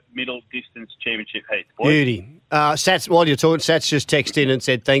Dapto Middle Distance Championship heats. Beauty. Sats, while you're talking, Sats just texted in and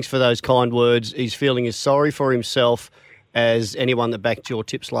said thanks for those kind words. He's feeling as sorry for himself as anyone that backed your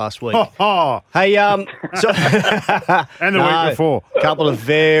tips last week. Hey, and the week before. A couple of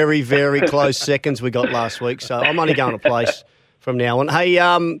very, very close seconds we got last week, so I'm only going to place from now on. Hey,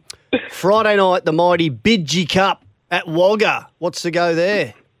 Friday night, the mighty Bidgie Cup at Wagga. What's the go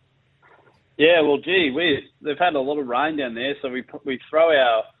there? Yeah, well, they've had a lot of rain down there, so we throw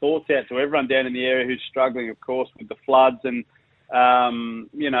our thoughts out to everyone down in the area who's struggling, of course, with the floods. And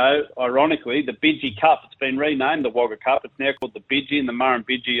ironically, the Bidgie Cup, it's been renamed the Wagga Cup. It's now called the Bidgie, and the Murrum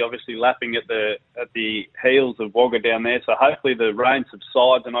Bidgie obviously lapping at the heels of Wagga down there. So hopefully the rain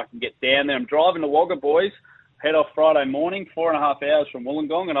subsides and I can get down there. I'm driving to Wagga, boys. Head off Friday morning, 4.5 hours from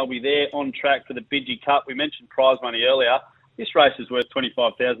Wollongong, and I'll be there on track for the Bidgie Cup. We mentioned prize money earlier. This race is worth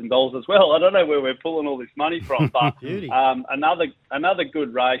 $25,000 as well. I don't know where we're pulling all this money from, but another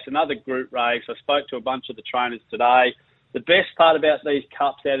good race, another group race. I spoke to a bunch of the trainers today. The best part about these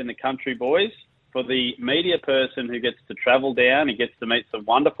cups out in the country, boys, for the media person who gets to travel down, he gets to meet some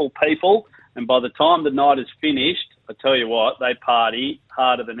wonderful people, and by the time the night is finished, I tell you what, they party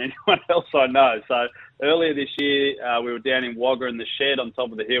harder than anyone else I know. So earlier this year, we were down in Wagga, and the shed on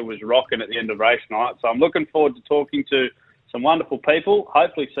top of the hill was rocking at the end of race night. So I'm looking forward to talking to some wonderful people,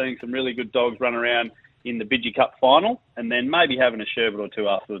 hopefully seeing some really good dogs run around in the Bidgie Cup final, and then maybe having a sherbet or two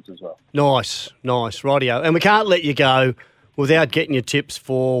afterwards as well. Nice, rightio. And we can't let you go without getting your tips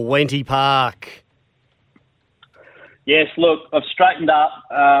for Wenty Park. Yes, look, I've straightened up,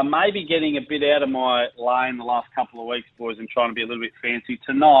 maybe getting a bit out of my lane the last couple of weeks, boys, and trying to be a little bit fancy.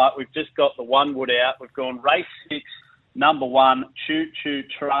 Tonight, we've just got the one wood out. We've gone race 6, number 1, Choo Choo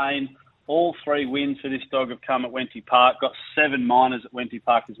Train. All 3 wins for this dog have come at Wenty Park. Got 7 minors at Wenty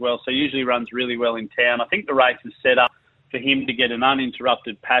Park as well, so usually runs really well in town. I think the race is set up for him to get an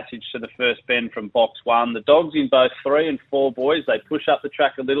uninterrupted passage to the first bend from box 1. The dogs in both 3 and 4, boys, they push up the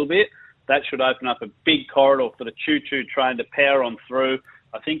track a little bit. That should open up a big corridor for the Choo Choo Train to power on through.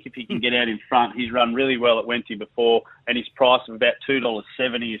 I think if he can get out in front, he's run really well at Wenty before, and his price of about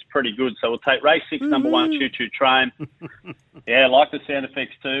 $2.70 is pretty good. So we'll take race 6, number 1, Choo Choo Train. Yeah, I like the sound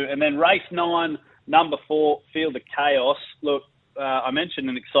effects too. And then race 9, number 4, Feel the Chaos. Look, I mentioned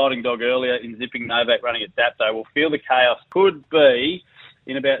an exciting dog earlier in Zipping Novak running at Dapto. Well, Feel the Chaos could be,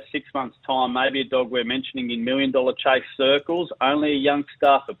 in about 6 months' time, maybe a dog we're mentioning in $1 Million Chase circles. Only a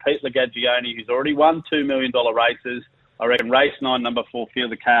youngster for Pete Lagagione, who's already won $2 million races. I reckon race 9, number 4, Feel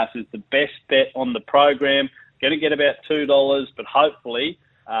the Chaos, is the best bet on the program. Going to get about $2, but hopefully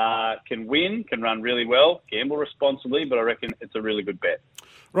can win, can run really well, gamble responsibly, but I reckon it's a really good bet.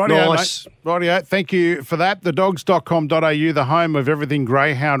 Rightio, Nice. mate. Rightio. Thank you for that. Thedogs.com.au, the home of everything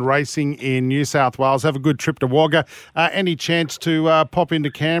greyhound racing in New South Wales. Have a good trip to Wagga. Any chance to pop into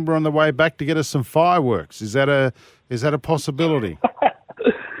Canberra on the way back to get us some fireworks? Is that a possibility?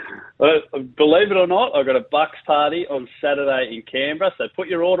 Believe it or not, I've got a Bucks party on Saturday in Canberra, so put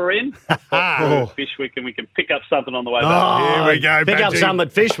your order in. Fishwick, and we can pick up something on the way back. Here we go, Pick up Badgie. some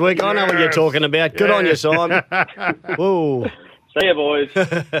at Fishwick. I know what you're talking about. Good on you, Simon. Whoa. See you, boys.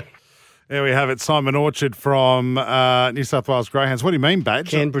 There we have it. Simon Orchard from New South Wales Greyhounds. What do you mean, Badge?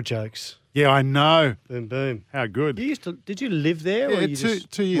 Canberra jokes. Yeah, I know. Boom, boom. How good. Did you live there or Yeah, you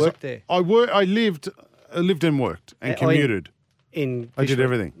just 2 years. worked there? I lived and worked and commuted. In I did Fishwick?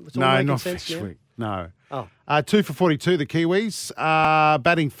 everything. It's all No, making not sense now? Fishwick. No. Oh. 2 for 42, the Kiwis.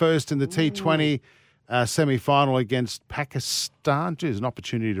 Batting first in the T20 semi-final against Pakistan. Geez, an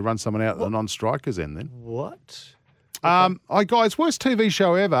opportunity to run someone out at the non-strikers end then. What? Guys, worst TV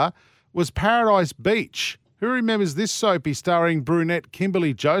show ever was Paradise Beach. Who remembers this soapy starring brunette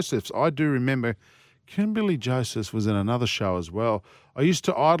Kimberly Josephs? I do remember. Kimberly Josephs was in another show as well. I used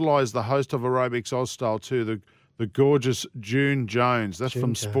to idolise the host of Aerobics Oz Style too, the gorgeous June Jones. That's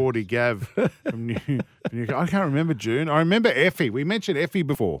from Sporty Gav. From New, I can't remember June. I remember Effie. We mentioned Effie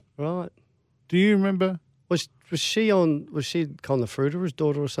before. Right. Do you remember? Was she Con the Fruiterer's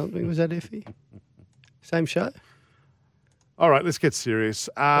daughter or something? Was that Effie? Same show? All right, let's get serious.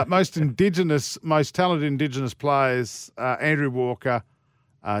 Most talented Indigenous players, Andrew Walker,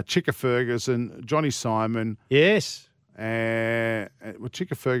 Chicka Ferguson, Johnny Simon. Yes.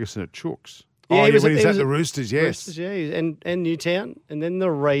 Chicka Ferguson at Chooks. Yeah, he was at the Roosters, yes. Roosters, yeah, and Newtown, and then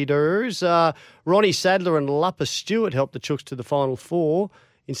the Raiders. Ronnie Sadler and Lupper Stewart helped the Chooks to the Final Four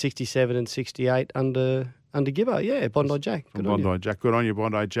in 67 and 68 under Gibbo. Yeah, Bondi Jack. Good on you. Jack. Good on you,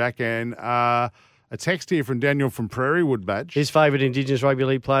 Bondi Jack. And a text here from Daniel from Prairie Wood, Badge. His favourite Indigenous rugby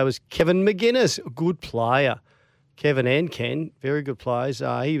league player was Kevin McGuinness, a good player. Kevin and Ken, very good players.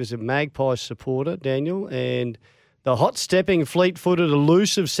 He was a Magpies supporter, Daniel, and the hot-stepping, fleet-footed,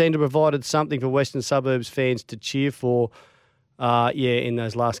 elusive centre provided something for Western Suburbs fans to cheer for, in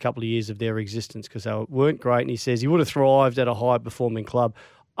those last couple of years of their existence because they weren't great. And he says he would have thrived at a high-performing club.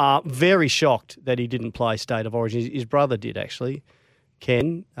 Very shocked that he didn't play State of Origin. His brother did, actually,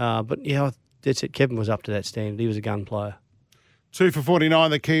 Ken. But, yeah, that's it. Kevin was up to that standard. He was a gun player. 2 for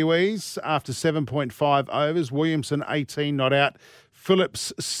 49, the Kiwis, after 7.5 overs. Williamson, 18 not out.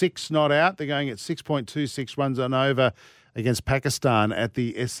 Phillips, 6 not out. They're going at 6.26 runs on over against Pakistan at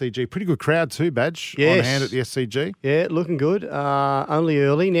the SCG. Pretty good crowd too, Badge, Yes. on hand at the SCG. Yeah, looking good. Only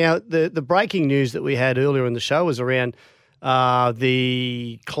early. Now, the breaking news that we had earlier in the show was around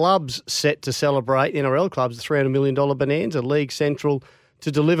the clubs set to celebrate, NRL clubs, the $300 million bonanza, League Central,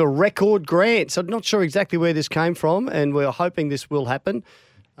 to deliver record grants. I'm not sure exactly where this came from, and we're hoping this will happen.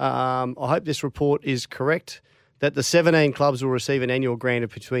 I hope this report is correct, that the 17 clubs will receive an annual grant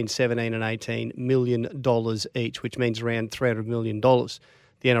of between $17 and $18 million each, which means around $300 million.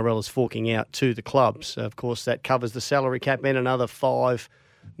 The NRL is forking out to the clubs. Of course, that covers the salary cap and another $5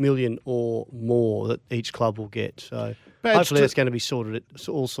 million or more that each club will get. So hopefully that's going to be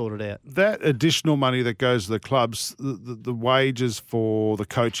all sorted out. That additional money that goes to the clubs, the wages for the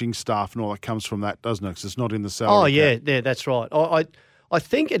coaching staff and all that comes from that, doesn't it? Because it's not in the salary cap. Yeah, that's right. I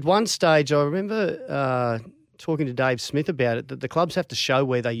think at one stage, I remember talking to Dave Smith about it, that the clubs have to show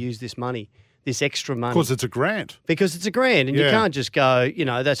where they use this money, this extra money. Because it's a grant. Because it's a grant, and you Yeah. can't just go,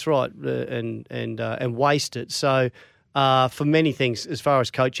 that's right, and waste it. So for many things, as far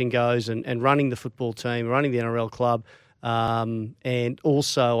as coaching goes and running the football team, running the NRL club, and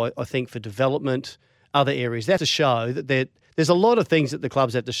also I think for development, other areas, they have to show that there's a lot of things that the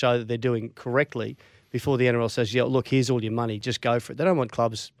clubs have to show that they're doing correctly before the NRL says, look, here's all your money, just go for it. They don't want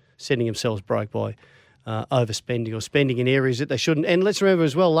clubs setting themselves broke by overspending or spending in areas that they shouldn't. And let's remember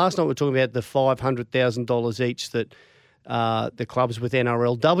as well, last night we were talking about the $500,000 each that the clubs with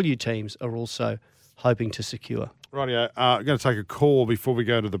NRLW teams are also hoping to secure. Rightio. I'm going to take a call before we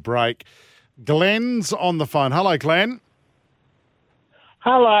go to the break. Glenn's on the phone. Hello, Glenn.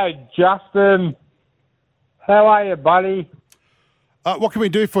 Hello, Justin. How are you, buddy? What can we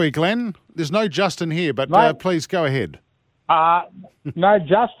do for you, Glenn? There's no Justin here, but Mate. please go ahead. No,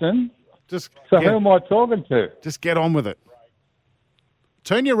 Justin. Who am I talking to? Just get on with it.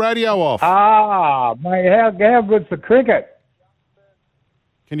 Turn your radio off. Mate, how good's the cricket?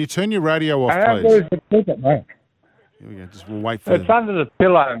 Can you turn your radio off, How please? good's the cricket, mate? Here we go. We'll wait for It's under the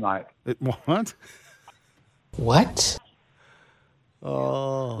pillow, mate. What? What?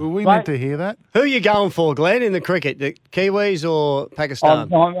 Oh. Were we meant to hear that? Who are you going for, Glenn, in the cricket? The Kiwis or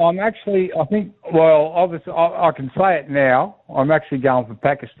Pakistan? I'm actually, I think, well, obviously, I can say it now. I'm actually going for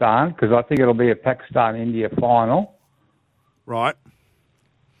Pakistan because I think it'll be a Pakistan-India final. Right.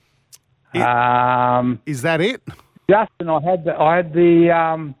 Is that it? Justin, I had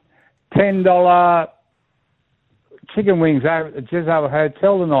the $10 chicken wings over at the Jezzo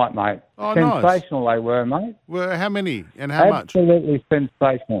Hotel tonight, mate. Oh, nice. Sensational they were, mate. Well, how many and how much? Absolutely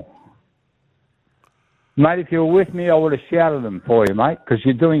sensational. Mate, if you were with me, I would have shouted them for you, mate, because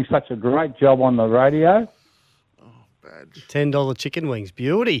you're doing such a great job on the radio. $10 chicken wings,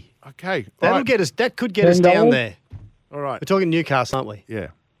 beauty. Okay, that'll get us. That could get us down there. All right, we're talking Newcastle, aren't we? Yeah.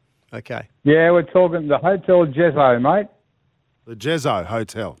 Okay. Yeah, we're talking the Hotel Jezzo, mate. The Jezzo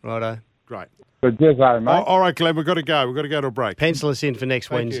Hotel. Righto. Great. The Jezzo, mate. All right, Glenn, we've got to go. We've got to go to a break. Pencil us in for next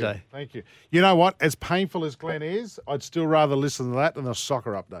Wednesday. Thank you. You know what? As painful as Glenn is, I'd still rather listen to that than a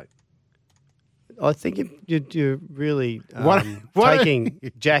soccer update. I think you're really What- taking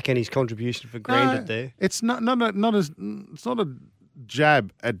Jack and his contribution for granted there. It's not it's not a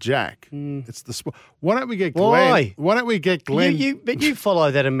jab at Jack. It's the sport. Why don't we get Glenn? Why? Why don't we get Glenn? But you follow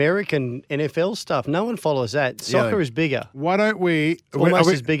that American NFL stuff. No one follows that. Soccer is bigger. Why don't we? It's almost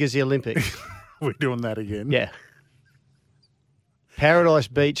as big as the Olympics. We're doing that again. Yeah. Paradise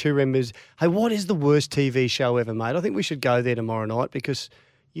Beach, who remembers? Hey, what is the worst TV show ever made? I think we should go there tomorrow night because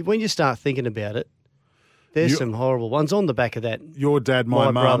when you start thinking about it, there's some horrible ones on the back of that. Your dad,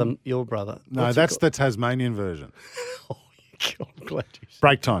 my mum. brother, your brother. No, What's that's the Tasmanian version. I'm glad you said.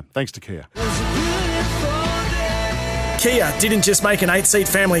 Break time. Thanks to Kia. Kia didn't just make an 8-seat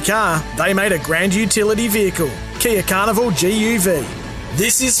family car, they made a grand utility vehicle. Kia Carnival GUV.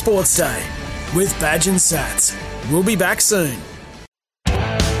 This is Sports Day with Badge and Sats. We'll be back soon.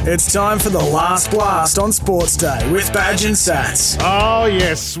 It's time for the last blast on Sports Day with Badge and Sats. Oh,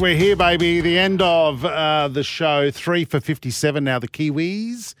 yes, we're here, baby. The end of the show. 3 for 57 now, the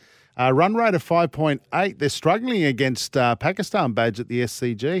Kiwis. Run rate of 5.8. They're struggling against Pakistan, Badge, at the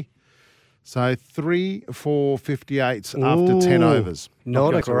SCG. So 3 for 58 after 10 overs.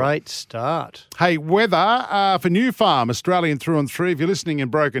 Not a great start. Hey, weather for New Farm, Australian through and through. If you're listening in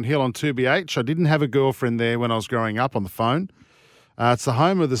Broken Hill on 2BH, I didn't have a girlfriend there when I was growing up on the phone. It's the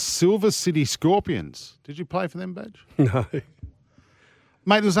home of the Silver City Scorpions. Did you play for them, Badge? No.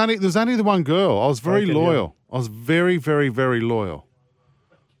 Mate, there's only the one girl. I was very Broken loyal. Hill. I was very, very, very loyal.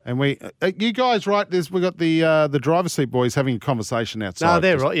 And you guys, right? We got the driver's seat boys having a conversation outside. No,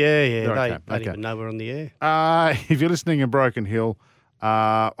 they're right. Yeah. They're They okay. don't even know we're on the air. If you're listening in Broken Hill,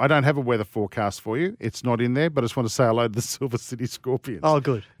 I don't have a weather forecast for you. It's not in there, but I just want to say hello to the Silver City Scorpions. Oh,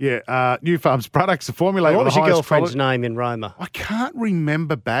 good. Yeah. New Farm's products are formulated What with was the your highest girlfriend's quality. name in Roma? I can't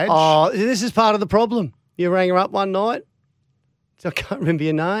remember, Badge. Oh, this is part of the problem. You rang her up one night. So I can't remember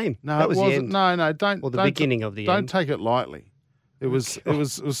your name. No, that it was wasn't. the end. No, don't. Or the don't- beginning of the Don't end. take it lightly. It was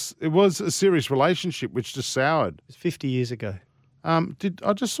a serious relationship which just soured. It was 50 years ago. I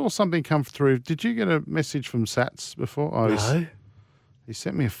just saw something come through? Did you get a message from Sats before? Oh, No. He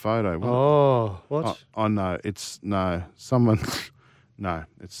sent me a photo. What? Oh no, it's someone. No,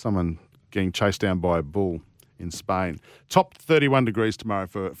 it's someone getting chased down by a bull in Spain. Top 31 degrees tomorrow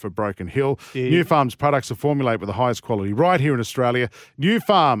for Broken Hill. Yeah. New Farm's products are formulated with the highest quality right here in Australia. New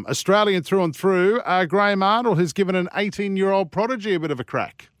Farm, Australian through and through. Graham Arnold has given an 18-year-old prodigy a bit of a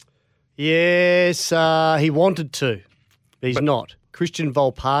crack. Yes, he wanted to. But he's not. Christian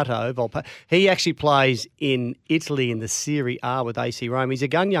Volpato. He actually plays in Italy in the Serie A with AC Rome. He's a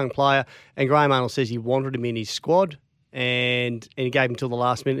young player, and Graham Arnold says he wanted him in his squad, and he gave him till the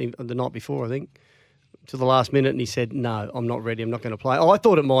last minute, the night before, I think, to the last minute, and he said, no, I'm not ready, I'm not going to play. I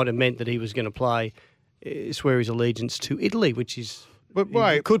thought it might have meant that he was going to play, swear his allegiance to Italy, which is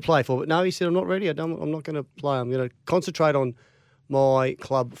he could play for, but no, he said, I'm not ready, I'm not going to play, I'm going to concentrate on my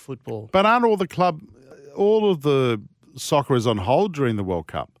club football. But aren't all of the soccer is on hold during the World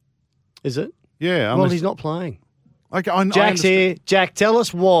Cup? Is it? Yeah. Well, he's not playing. Okay, Jack's here. Jack, tell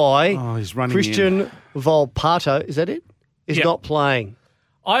us why he's running Christian Volpato, is that it? Is Yeah. not playing.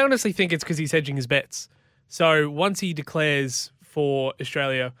 I honestly think it's because he's hedging his bets. So once he declares for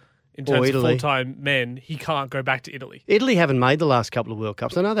Australia in Or terms of Italy. full-time men, he can't go back to Italy. Italy haven't made the last couple of World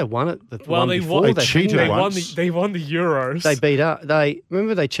Cups. I know they won it. They before won. that, cheated didn't once. They won the Euros. They beat up.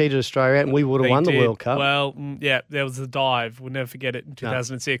 Remember they cheated Australia out and we would have They won the did. World Cup. Well, yeah, there was a dive. We'll never forget it in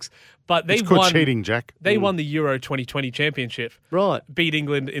 2006. But they It's called won. cheating, Jack. They won the Euro 2020 championship. Right. Beat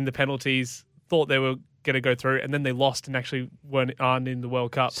England in the penalties. Thought they were going to go through, and then they lost and actually aren't in the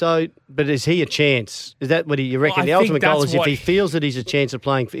World Cup. So, but is he a chance? Is that what you reckon? Well, I the think ultimate goal that's is if what- he feels that he's a chance of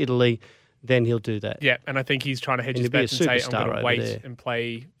playing for Italy, then he'll do that. Yeah, and I think he's trying to hedge And his he'll be a bets and say, I'm superstar going to over wait there. and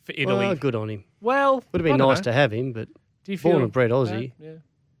play for Italy. Well, good on him. Well, would have been I don't nice know. to have him, but Do you feel born and bred Aussie. Yeah.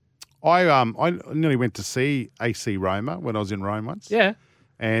 I nearly went to see AC Roma when I was in Rome once. Yeah.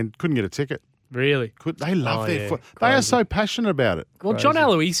 And couldn't get a ticket. Really? They love Oh, their yeah. foot. They are so passionate about it. Well, John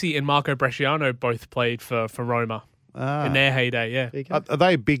Aloisi and Marco Bresciano both played for Roma in their heyday, yeah. Are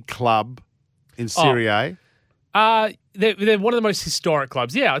they a big club in Serie A? They're one of the most historic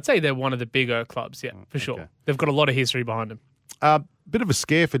clubs. Yeah, I'd say they're one of the bigger clubs, yeah, for sure. They've got a lot of history behind them. Bit of a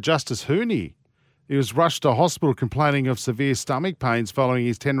scare for Justice Hooney. He was rushed to hospital complaining of severe stomach pains following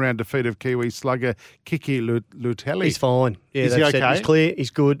his 10-round defeat of Kiwi slugger Kiki Lutelli. He's fine. Yeah, Is he they've said okay? he's clear, he's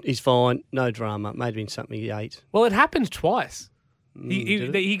good, he's fine, no drama. Maybe been something he ate. Well, it happened twice.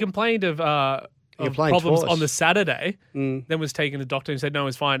 He complained of complained problems twice. on the Saturday, then was taken to the doctor and said, no,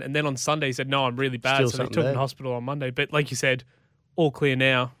 it's fine. And then on Sunday he said, no, I'm really bad. Still So they something took him there. to hospital on Monday. But like you said, all clear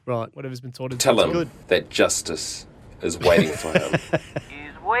now. Right. Whatever's been sorted. Tell it's him good. that justice is waiting for him.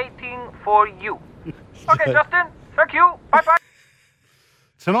 Is waiting for you. Okay, Justin. Thank you. Bye-bye.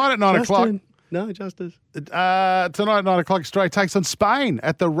 Tonight at 9 o'clock. No, Justice. Tonight at 9 o'clock, Australia takes on Spain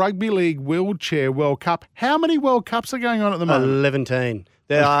at the Rugby League Wheelchair World Cup. How many World Cups are going on at the moment? 11.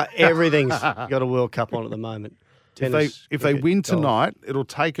 There are everything's got a World Cup on at the moment. Tennis, If they cricket, win golf. tonight, it'll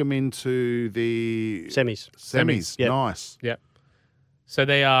take them into the semis. Yep. Nice. Yeah. So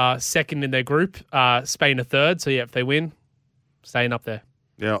they are second in their group. Spain are third. So yeah, if they win, staying up there.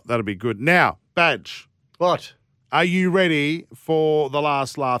 Yeah, that'll be good. Now, Badge. What? Are you ready for the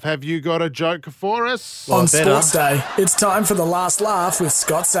last laugh? Have you got a joke for us? On Sports Day, it's time for the last laugh with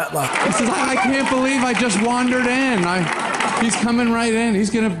Scott Sattler. He says, I can't believe I just wandered in. He's coming right in. He's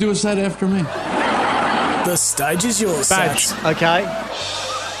going to do a set after me. The stage is yours, Badge. Sats. Okay.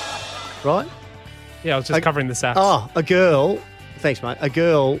 Right? Yeah, I was just covering the stats. Oh, a girl. Thanks, mate. A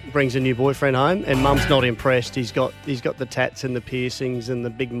girl brings a new boyfriend home, and Mum's not impressed. He's got the tats and the piercings and the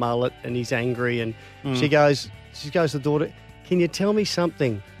big mullet, and he's angry. And she goes to the daughter, "Can you tell me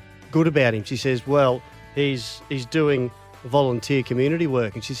something good about him?" She says, "Well, he's doing volunteer community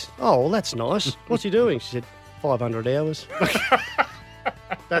work." And she says, "Oh, well, that's nice. What's he doing?" She said, 500 hours.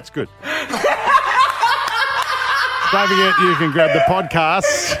 That's good. Don't forget, you can grab the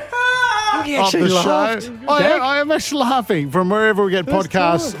podcast You of actually the laughed, show. Jack. I am actually laughing from wherever we get That's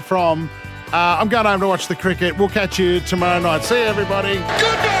podcasts good. from. I'm going home to watch the cricket. We'll catch you tomorrow night. See you, everybody. Good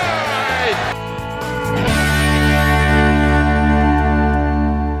night.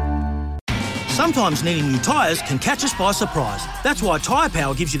 Sometimes needing new tyres can catch us by surprise. That's why Tyre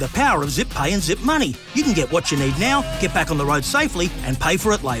Power gives you the power of Zip Pay and Zip Money. You can get what you need now, get back on the road safely, and pay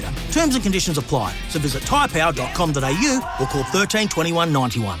for it later. Terms and conditions apply. So visit tyrepower.com.au or call 13 21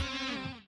 91.